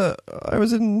 3.7. But I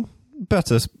was in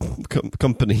better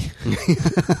company.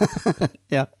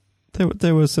 Yeah.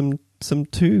 There were some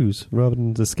 2s rather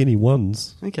than the skinny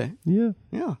 1s. Okay. Yeah.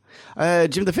 Yeah.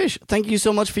 Jim the Fish, thank you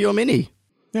so much for your mini.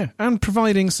 Yeah, and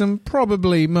providing some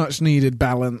probably much needed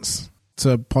balance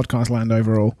to podcast land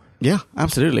overall. Yeah,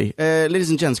 absolutely. Ladies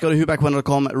and gents, go to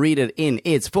whobackwhen.com, read it in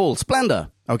its full splendor.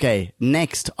 Okay,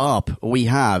 next up we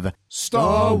have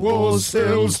Star Wars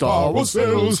still, Star Wars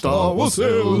still, Star Wars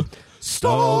still.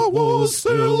 Star Wars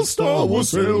still, Star Wars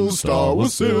still, Star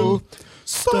Wars still.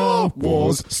 Star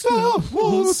Wars, Star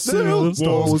Wars, Sil,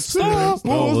 Star Wars, Sil, Star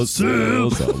Wars, Sil,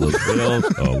 Star Wars, Sil,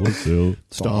 Star Wars, Sil,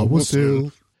 Star Wars,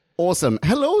 Sil. Awesome.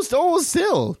 Hello, Star Wars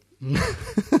Sil.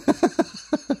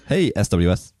 Hey,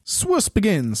 SWS. Swus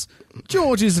begins.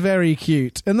 George is very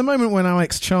cute, and the moment when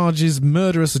Alex charges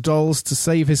murderous dolls to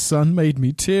save his son made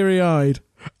me teary-eyed.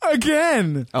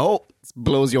 Again! Oh,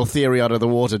 blows your theory out of the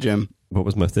water, Jim. What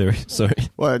was my theory? Sorry.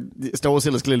 Well, Star Wars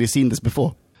Sil has clearly seen this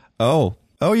before. Oh,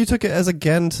 you took it as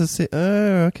again to see.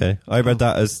 Oh, okay. I read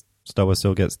that as Star Wars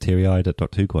still gets teary-eyed at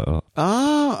Doctor Who quite a lot.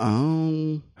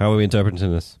 Oh. How are we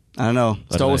interpreting this? I don't know.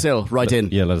 Star Wars Sil, write in.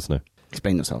 Yeah, let us know.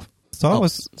 Explain yourself. Star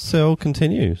Wars still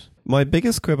continues. My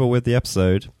biggest quibble with the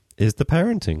episode is the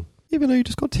parenting. Even though you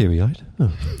just got teary-eyed.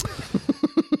 Oh.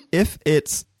 If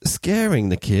it's scaring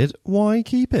the kid, why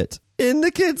keep it in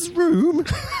the kid's room?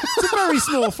 It's a very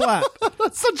small flat.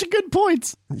 That's such a good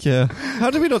point. Yeah. How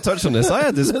did we not touch on this? I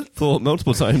had this thought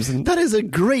multiple times. And That is a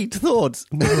great thought.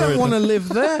 They don't want to live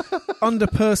there under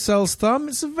Purcell's thumb.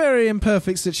 It's a very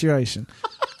imperfect situation.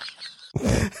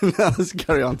 Let's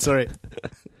carry on, sorry.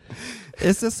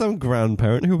 Is there some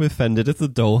grandparent who will be offended if the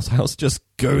doll's house just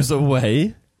goes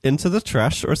away into the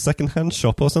trash or a second-hand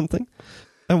shop or something?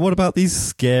 And what about these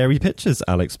scary pictures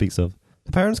Alex speaks of?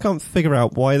 The parents can't figure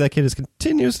out why their kid is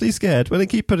continuously scared when they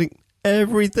keep putting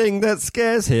everything that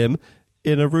scares him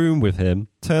in a room with him,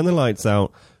 turn the lights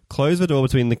out, close the door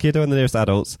between the kiddo and the nearest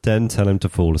adults, then tell him to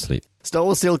fall asleep. Star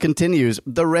Wars Sil continues.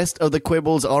 The rest of the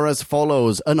quibbles are as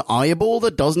follows. An eyeball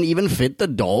that doesn't even fit the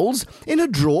dolls in a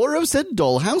drawer of said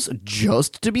dollhouse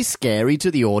just to be scary to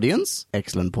the audience.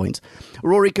 Excellent point.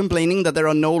 Rory complaining that there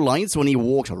are no lights when he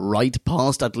walked right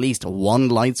past at least one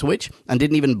light switch and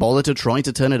didn't even bother to try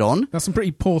to turn it on. That's some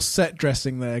pretty poor set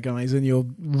dressing there, guys, in your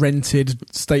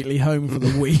rented stately home for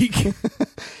the week.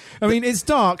 I mean, it's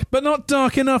dark, but not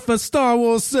dark enough for Star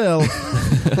Wars Sil.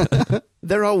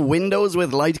 There are windows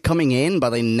with light coming in, but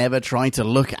they never try to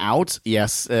look out.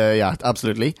 Yes, yeah,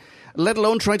 absolutely. Let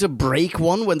alone try to break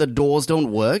one when the doors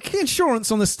don't work. The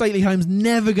insurance on the stately home's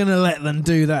never going to let them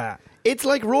do that. It's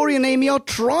like Rory and Amy are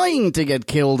trying to get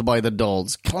killed by the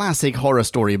dolls. Classic horror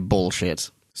story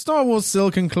bullshit. Star Wars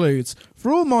Sil concludes, for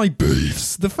all my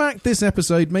beefs, the fact this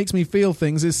episode makes me feel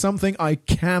things is something I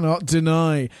cannot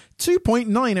deny.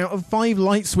 2.9 out of 5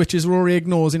 light switches Rory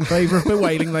ignores in favour of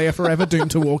bewailing they are forever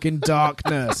doomed to walk in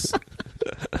darkness.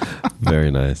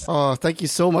 Very nice. Oh, thank you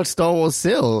so much, Star Wars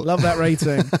Sil. Love that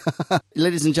rating.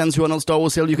 Ladies and gents who are not Star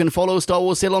Wars Sil, you can follow Star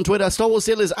Wars Sil on Twitter. Star Wars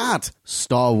Sil is at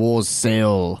Star Wars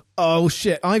Sil. Oh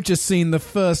shit, I've just seen the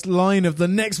first line of the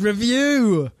next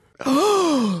review.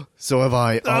 So have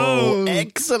I. Oh,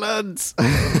 excellent.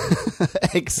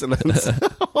 Excellent.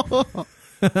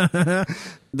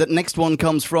 The next one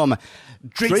comes from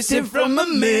Tracy from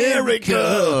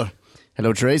America.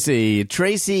 Hello, Tracy.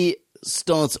 Tracy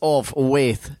starts off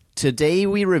with, today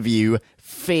we review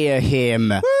Fear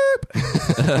Him.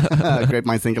 Great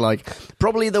minds think alike.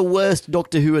 Probably the worst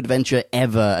Doctor Who adventure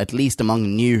ever, at least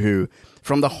among New Who.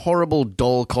 From the horrible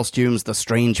doll costumes, the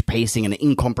strange pacing and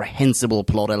incomprehensible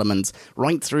plot elements,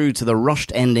 right through to the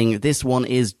rushed ending, this one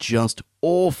is just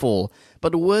awful.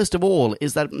 But worst of all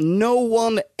is that no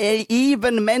one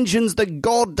even mentions the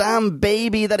goddamn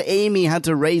baby that Amy had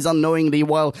to raise unknowingly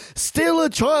while still a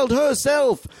child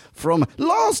herself from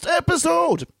last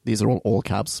episode. These are all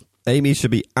caps. Amy should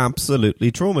be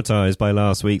absolutely traumatized by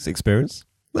last week's experience.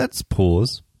 Let's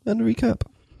pause and recap.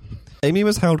 Amy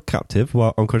was held captive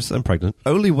while unconscious and pregnant,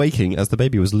 only waking as the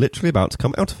baby was literally about to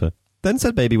come out of her. Then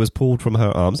said baby was pulled from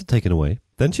her arms and taken away.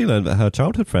 Then she learned that her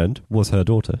childhood friend was her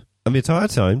daughter. And the entire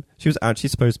time, she was actually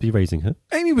supposed to be raising her.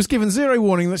 Amy was given zero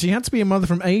warning that she had to be a mother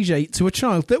from age 8 to a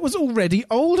child that was already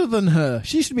older than her.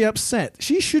 She should be upset.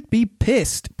 She should be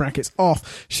pissed, brackets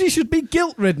off. She should be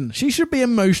guilt-ridden. She should be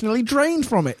emotionally drained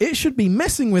from it. It should be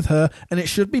messing with her, and it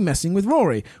should be messing with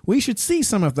Rory. We should see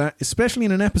some of that, especially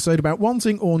in an episode about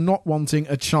wanting or not wanting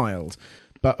a child.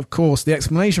 But, of course, the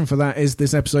explanation for that is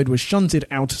this episode was shunted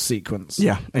out of sequence.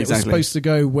 Yeah, exactly. It was supposed to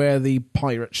go where the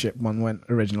pirate ship one went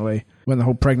originally, when the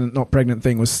whole pregnant, not pregnant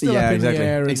thing was still up in the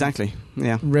air. Exactly,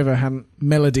 yeah.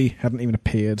 Melody hadn't even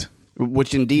appeared.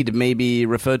 Which indeed may be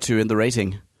referred to in the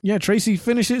rating. Yeah, Tracy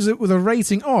finishes it with a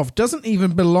rating of, doesn't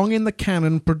even belong in the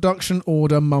canon production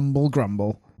order mumble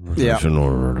grumble. Yeah.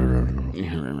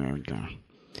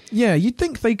 Yeah, you'd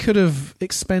think they could have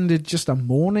expended just a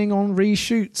morning on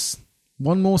reshoots.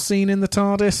 One more scene in the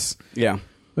TARDIS. Yeah. It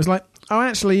was like, oh,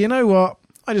 actually, you know what?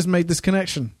 I just made this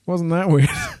connection. Wasn't that weird?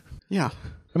 Yeah.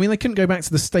 I mean, they couldn't go back to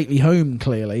the stately home,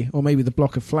 clearly, or maybe the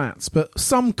block of flats, but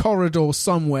some corridor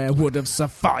somewhere would have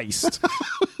sufficed.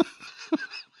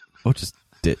 Or just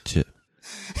ditch it.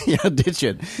 Yeah, ditch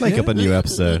it. Make up a new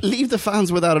episode. Leave the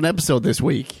fans without an episode this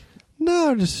week.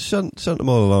 No, just shunt them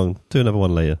all along. Do another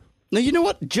one later. No, you know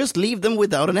what? Just leave them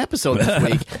without an episode this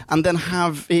week, and then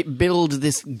have it build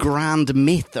this grand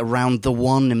myth around the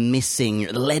one missing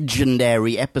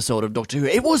legendary episode of Doctor Who.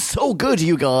 It was so good,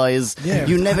 you guys. Yeah.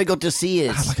 You never got to see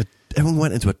it. Everyone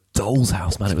went into a doll's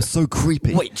house, man. It was so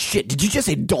creepy. Wait, shit, did you just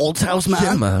say Doll's House, man?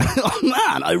 Yeah, man. Oh,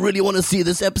 man, I really want to see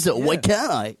this episode. Why can't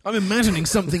I? I'm imagining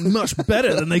something much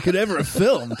better than they could ever have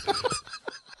filmed.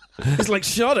 It's like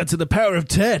Shudder to the power of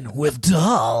 10 with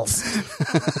dolls.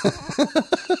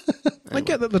 I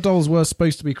get that the dolls were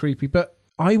supposed to be creepy, but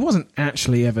I wasn't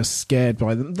actually ever scared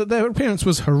by them. Their appearance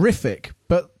was horrific,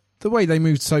 but the way they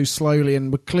moved so slowly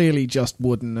and were clearly just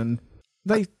wooden, and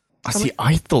they...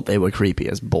 I thought they were creepy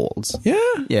as balls. Yeah?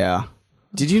 Yeah.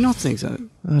 Did you not think so?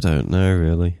 I don't know,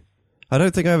 really. I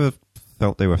don't think I ever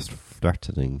felt they were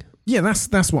threatening. Yeah,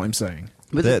 that's what I'm saying.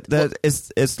 But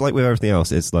It's like with everything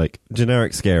else. It's like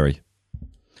generic scary.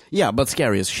 yeah, but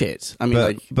scary as shit. I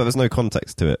mean, But there's no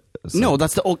context to it. So. no,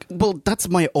 that's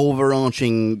my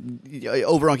overarching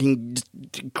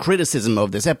criticism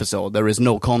of this episode. There is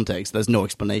no context. There's no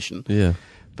explanation. Yeah.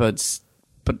 But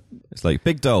It's like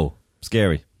big doll,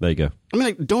 scary. There you go. I mean,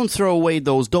 like, don't throw away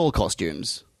those doll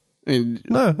costumes. I mean,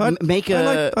 No, I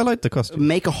like the costume.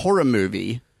 Make a horror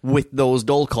movie with those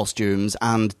doll costumes,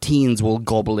 and teens will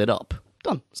gobble it up.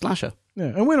 Done. Slasher. Yeah,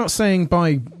 and we're not saying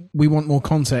by we want more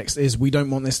context is we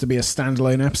don't want this to be a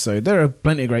standalone episode. There are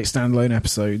plenty of great standalone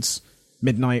episodes.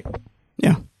 Midnight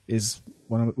Yeah. is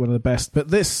one of the best, but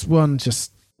this one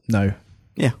just no,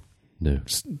 Yeah. No.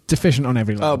 just deficient on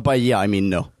every Oh, level. by yeah, I mean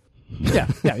no. Yeah.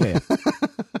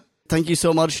 Thank you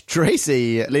so much,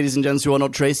 Tracy. Ladies and gents who are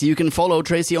not Tracy, you can follow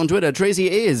Tracy on Twitter.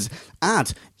 Tracy is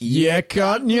at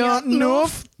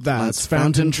North. That's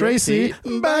Fountain Tracy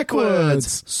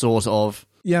backwards. Sort of.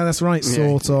 Yeah, that's right.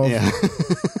 Sort of. Yeah.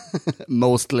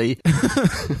 Mostly.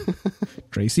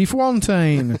 Tracy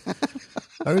Fontaine.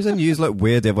 I was used like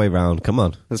weird the other way around. Come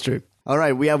on. That's true. All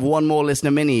right, we have one more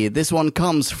listener mini. This one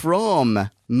comes from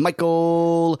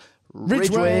Michael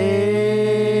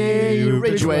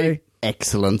Ridgway.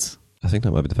 Excellent. I think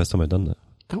that might be the first time I've done that.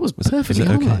 That was Was it perfectly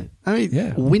okay? alright. I mean,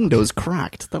 Yeah. Windows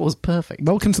cracked. That was perfect.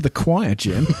 Welcome to the choir,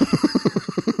 Jim.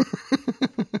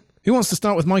 Who wants to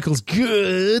start with Michael's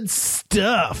good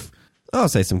stuff? I'll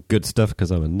say some good stuff because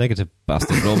I'm a negative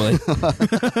bastard normally.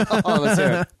 Oh, let's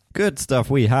hear it. Good stuff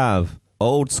we have.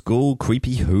 Old school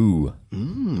creepy Who.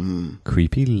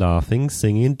 Creepy laughing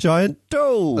singing giant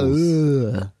dolls.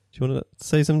 Do you want to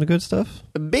say some of the good stuff?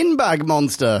 Bin bag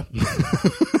monster.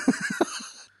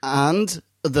 And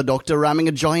the Doctor ramming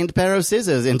a giant pair of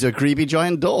scissors into a creepy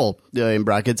giant doll. In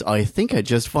brackets, I think I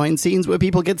just find scenes where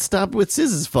people get stabbed with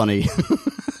scissors funny.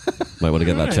 Might want to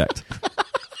get that checked.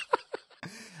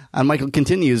 And Michael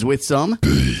continues with some...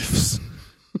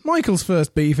 Michael's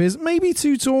first beef is maybe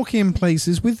too talky in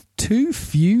places with too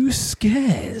few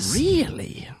scares.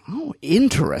 Really? Oh,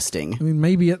 interesting. I mean,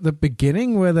 maybe at the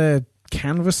beginning where they're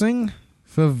canvassing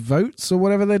for votes or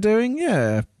whatever they're doing.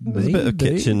 Yeah, There's a bit of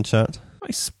maybe. kitchen chat.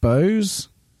 I suppose.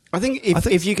 I think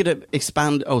if you could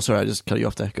expand... Oh, sorry, I just cut you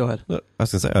off there. Go ahead. I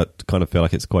was going to say, I kind of feel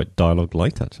like it's quite dialogue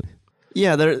light, actually.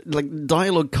 Yeah,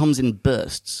 dialogue comes in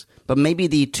bursts. But maybe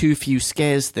the too few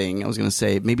scares thing, I was going to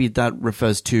say, maybe that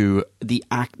refers to the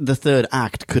third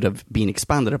act could have been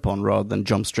expanded upon rather than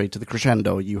jump straight to the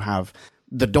crescendo. You have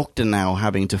the Doctor now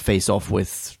having to face off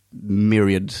with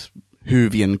myriad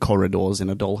Whovian corridors in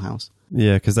a dollhouse.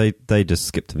 Yeah, because they just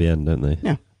skip to the end, don't they?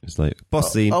 Yeah. It's like,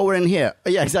 boss scene. Oh, we're in here.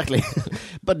 Yeah, exactly.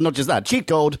 But not just that. Cheat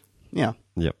code. Yeah.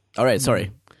 Yep. All right,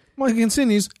 sorry. Michael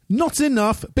continues, not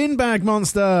enough bin bag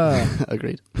monster.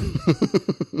 Agreed.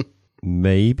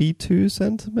 Maybe too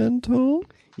sentimental?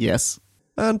 Yes.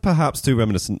 And perhaps too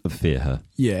reminiscent of Fear Her,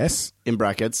 Yes. In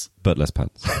brackets. but less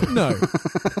pants. No.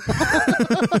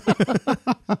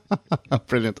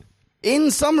 Brilliant.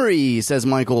 In summary, says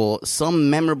Michael,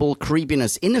 some memorable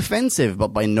creepiness, inoffensive, but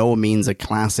by no means a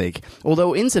classic.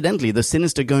 Although, incidentally, the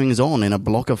sinister goings-on in a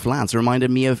block of flats reminded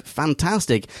me of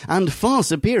fantastic and far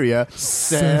superior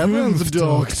Seventh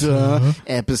Doctor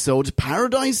episode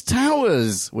Paradise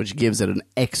Towers, which gives it an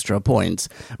extra point.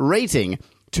 Rating,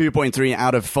 2.3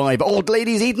 out of 5 old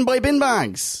ladies eaten by bin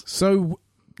bags. So,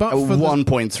 but for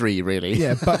 1.3, really.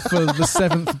 yeah, but for the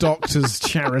Seventh Doctor's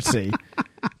charity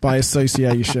by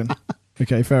association.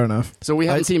 Okay, fair enough. So we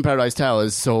haven't seen Paradise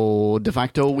Towers, so de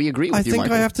facto we agree with I you, think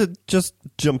Michael. I have to just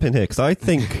jump in here, because I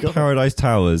think Paradise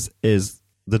Towers is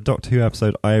the Doctor Who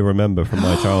episode I remember from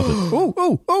my childhood.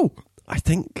 Oh! I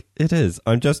think it is.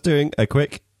 I'm just doing a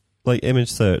quick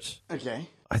image search. Okay.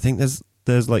 I think there's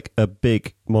there's like a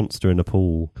big monster in a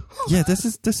pool. Yeah, this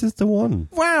is the one.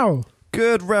 Wow.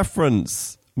 Good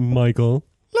reference, Michael.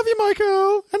 Love you,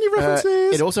 Michael. Any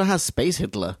references? It also has Space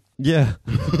Hitler. Yeah.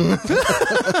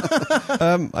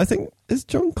 I think, is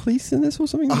John Cleese in this or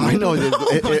something? I know.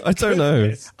 I don't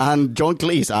know. And John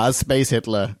Cleese as Space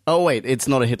Hitler. Oh wait, it's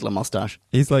not a Hitler mustache.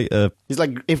 He's like a He's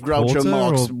like if Groucho porter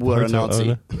Marx or were a hotel Nazi.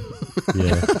 owner.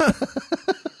 Yeah.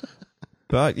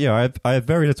 But I have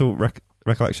very little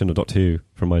recollection of Doctor Who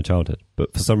from my childhood.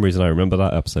 But for some reason I remember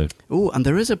that episode. Oh, and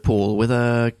there is a pool with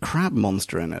a crab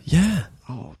monster in it. Yeah.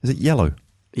 Oh, Is it yellow?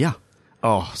 yeah.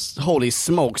 Oh, holy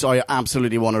smokes! I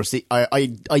absolutely want to see.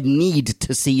 I need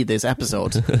to see this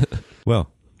episode. Well,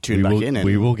 Tune back in.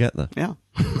 We will get there. Yeah.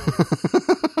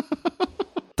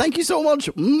 Thank you so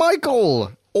much,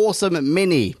 Michael. Awesome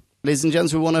Mini. Ladies and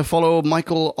gents, we want to follow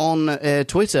Michael on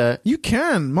Twitter. You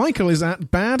can. Michael is at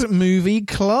Bad Movie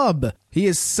Club. He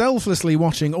is selflessly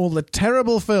watching all the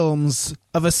terrible films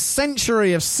of a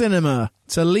century of cinema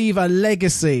to leave a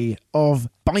legacy of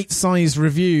bite-sized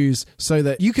reviews so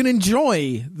that you can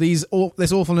enjoy this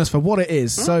awfulness for what it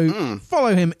is. So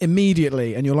follow him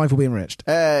immediately and your life will be enriched.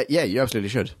 Yeah, you absolutely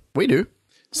should. We do.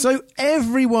 So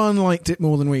everyone liked it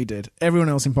more than we did. Everyone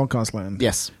else in podcast land.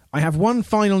 Yes. I have one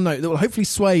final note that will hopefully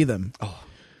sway them. Oh,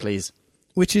 please.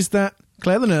 Which is that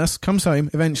Claire the nurse comes home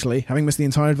eventually, having missed the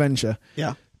entire adventure,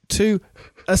 Yeah. to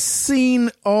a scene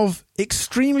of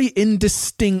extremely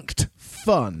indistinct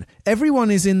fun.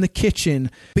 Everyone is in the kitchen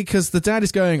because the dad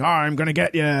is going, I'm going to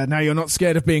get you. Now you're not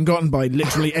scared of being gotten by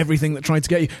literally everything that tried to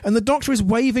get you. And the doctor is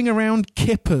waving around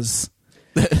kippers.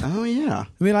 Oh, yeah.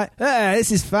 I mean, like,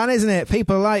 this is fun, isn't it?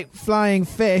 People like flying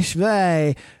fish,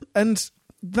 they. And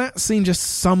that scene just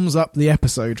sums up the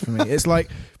episode for me. It's like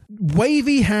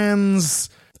wavy hands,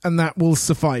 and that will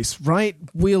suffice, right?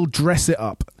 We'll dress it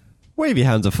up. Wavy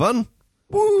hands are fun.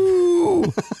 Woo!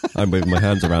 I'm waving my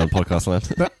hands around podcast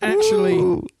land. But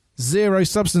actually, zero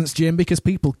substance, Jim, because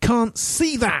people can't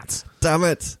see that. Damn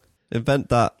it! Invent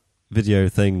that video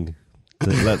thing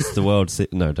that lets the world see.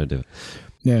 No, don't do it.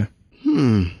 Yeah.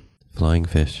 Flying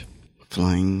fish.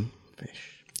 Flying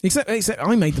fish. Except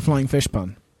I made the flying fish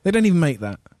pun. They don't even make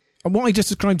that. And what I just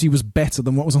described to you was better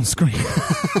than what was on screen.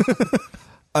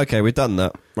 Okay, we've done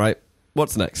that. Right.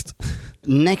 What's next?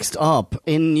 Next up,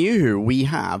 in New, we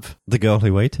have... The Girl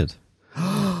Who Waited.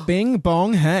 Bing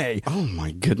bong hey. Oh,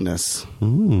 my goodness.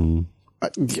 Hmm.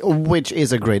 Which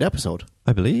is a great episode.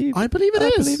 I believe. I believe it I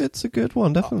is. believe it's a good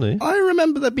one, definitely. I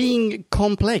remember that being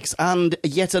complex and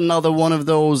yet another one of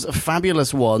those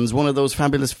fabulous ones, one of those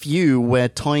fabulous few where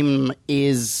time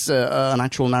is an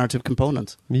actual narrative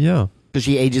component. Yeah. Because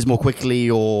she ages more quickly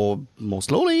or more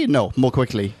slowly? No, more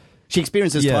quickly. She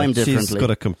experiences time differently. She's got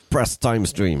a compressed time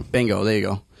stream. Bingo, there you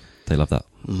go. They love that.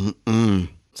 Mm-mm.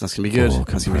 So that's going to be good. Oh,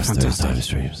 That's going to be compress those fantastic. time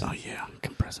streams. Oh, yeah.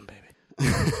 Compress them, baby.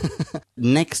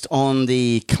 Next on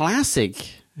the classic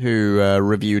Who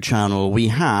review channel, we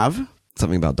have...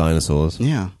 Something about dinosaurs.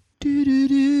 Yeah.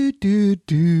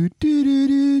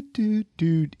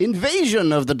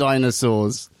 Invasion of the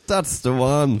Dinosaurs. That's the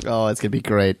one. Oh, it's going to be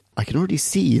great. I can already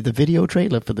see the video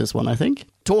trailer for this one, I think.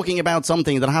 Talking about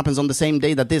something that happens on the same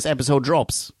day that this episode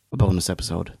drops. A bonus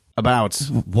episode. About...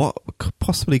 What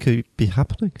possibly could be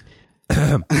happening?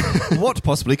 What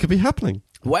possibly could be happening?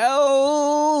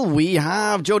 Well, we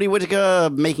have Jodie Whittaker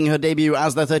making her debut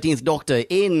as the 13th Doctor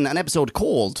in an episode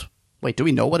called... Wait, do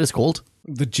we know what it's called?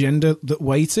 The gender that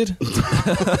waited? No,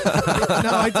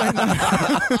 I don't know.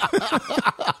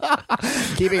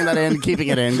 Keeping that in, keeping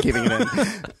it in, keeping it in.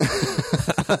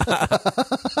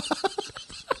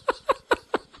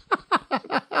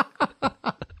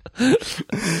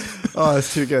 Oh,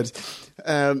 it's too good.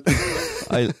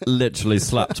 I literally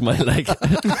slapped my leg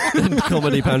in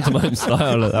comedy pantomime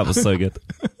style. That was so good.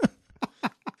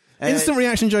 Instant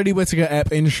reaction Jodie Whittaker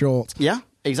ep in short. Yeah,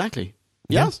 exactly.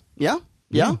 Yeah, Yes.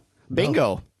 yeah.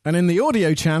 Bingo. And in the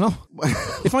audio channel,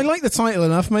 if I like the title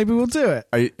enough, maybe we'll do it.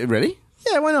 Are you ready?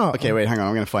 Yeah, why not? Okay, wait, hang on.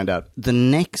 I'm going to find out. The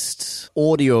next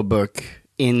audiobook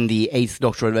in the 8th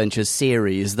Doctor Adventures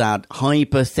series that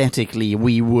hypothetically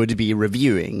we would be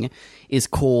reviewing is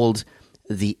called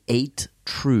The 8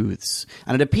 Truths.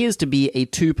 And it appears to be a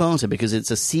two-parter because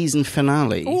it's a season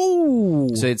finale. Ooh.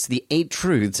 So it's The 8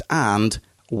 Truths and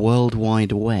World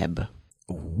Wide Web.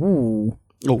 Ooh.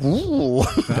 Ooh.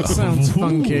 That sounds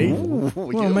funky.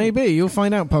 Well, maybe. You'll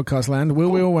find out, Podcast Land. Will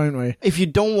we or won't we? If you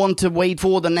don't want to wait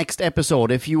for the next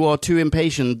episode, if you are too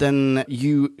impatient, then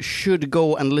you should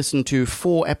go and listen to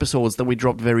 4 episodes that we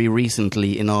dropped very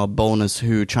recently in our Bonus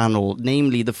Who channel,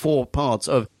 namely the 4 parts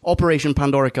of Operation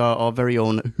Pandorica, our very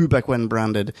own Who Back When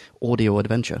branded audio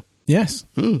adventure. Yes.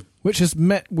 which has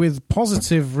met with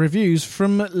positive reviews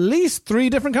from at least 3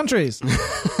 different countries.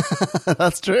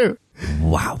 That's true.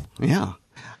 Wow. Yeah.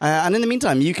 And in the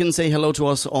meantime, you can say hello to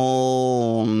us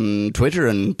on Twitter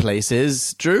and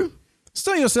places. Drew?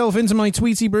 Stir yourself into my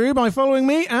Tweety brew by following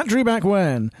me at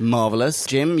DrewBackWhen. Marvellous.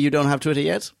 Jim, you don't have Twitter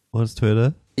yet? What's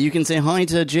Twitter? You can say hi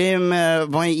to Jim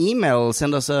via email.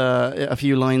 Send us a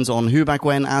few lines on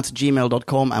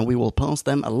whobackwen@gmail.com and we will pass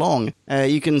them along.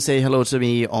 You can say hello to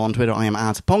me on Twitter. I am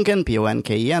at Ponken,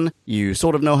 Ponken. You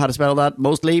sort of know how to spell that,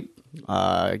 mostly.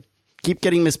 Keep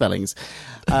getting misspellings.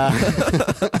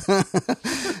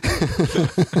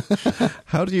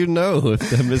 How do you know if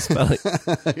they're misspelling?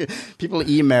 People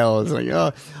email. It's like,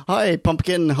 oh, hi,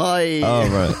 Pumpkin, hi. Oh,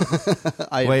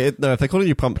 right. Wait, no, if they're calling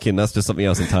you Pumpkin, that's just something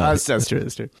else entirely. That's true,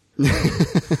 that's true.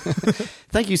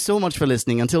 Thank you so much for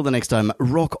listening. Until the next time,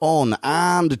 rock on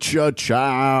and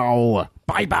ciao.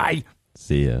 Bye-bye.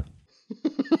 See ya.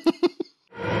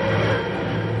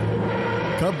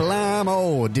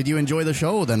 Kablamo! Did you enjoy the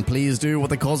show? Then please do what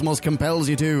the cosmos compels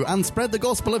you to and spread the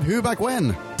gospel of Who Back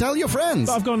When. Tell your friends.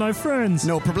 But I've got no friends.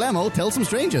 No problemo, tell some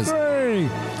strangers. Hooray!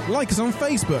 Like us on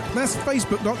Facebook. That's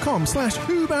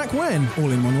facebook.com/whobackwhen,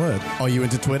 all in one word. Are you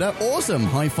into Twitter? Awesome!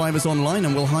 High five us online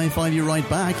and we'll high five you right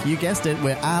back. You guessed it,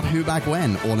 we're at Who Back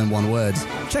When, all in one word.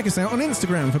 Check us out on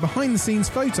Instagram for behind-the-scenes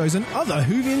photos and other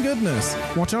Whovian goodness.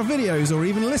 Watch our videos or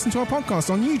even listen to our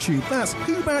podcast on YouTube. That's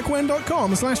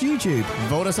whobackwen.com/YouTube.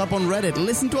 Vote us up on Reddit,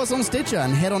 listen to us on Stitcher,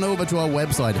 and head on over to our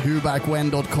website,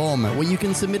 whobackwen.com, where you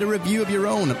can submit a review of your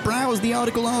own, browse the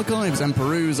article archives, and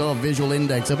peruse our visual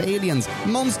index of aliens,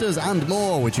 monsters, and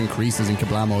more, which increases in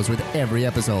kablamos with every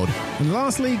episode. And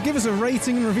lastly, give us a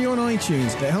rating and review on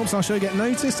iTunes. It helps our show get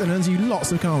noticed and earns you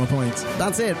lots of karma points.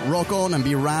 That's it. Rock on and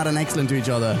be rad and excellent to each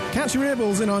other. Catch your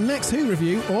earballs in our next Who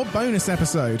review or bonus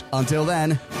episode. Until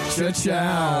then,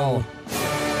 ciao.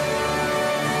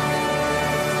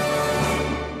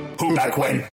 Who Back When?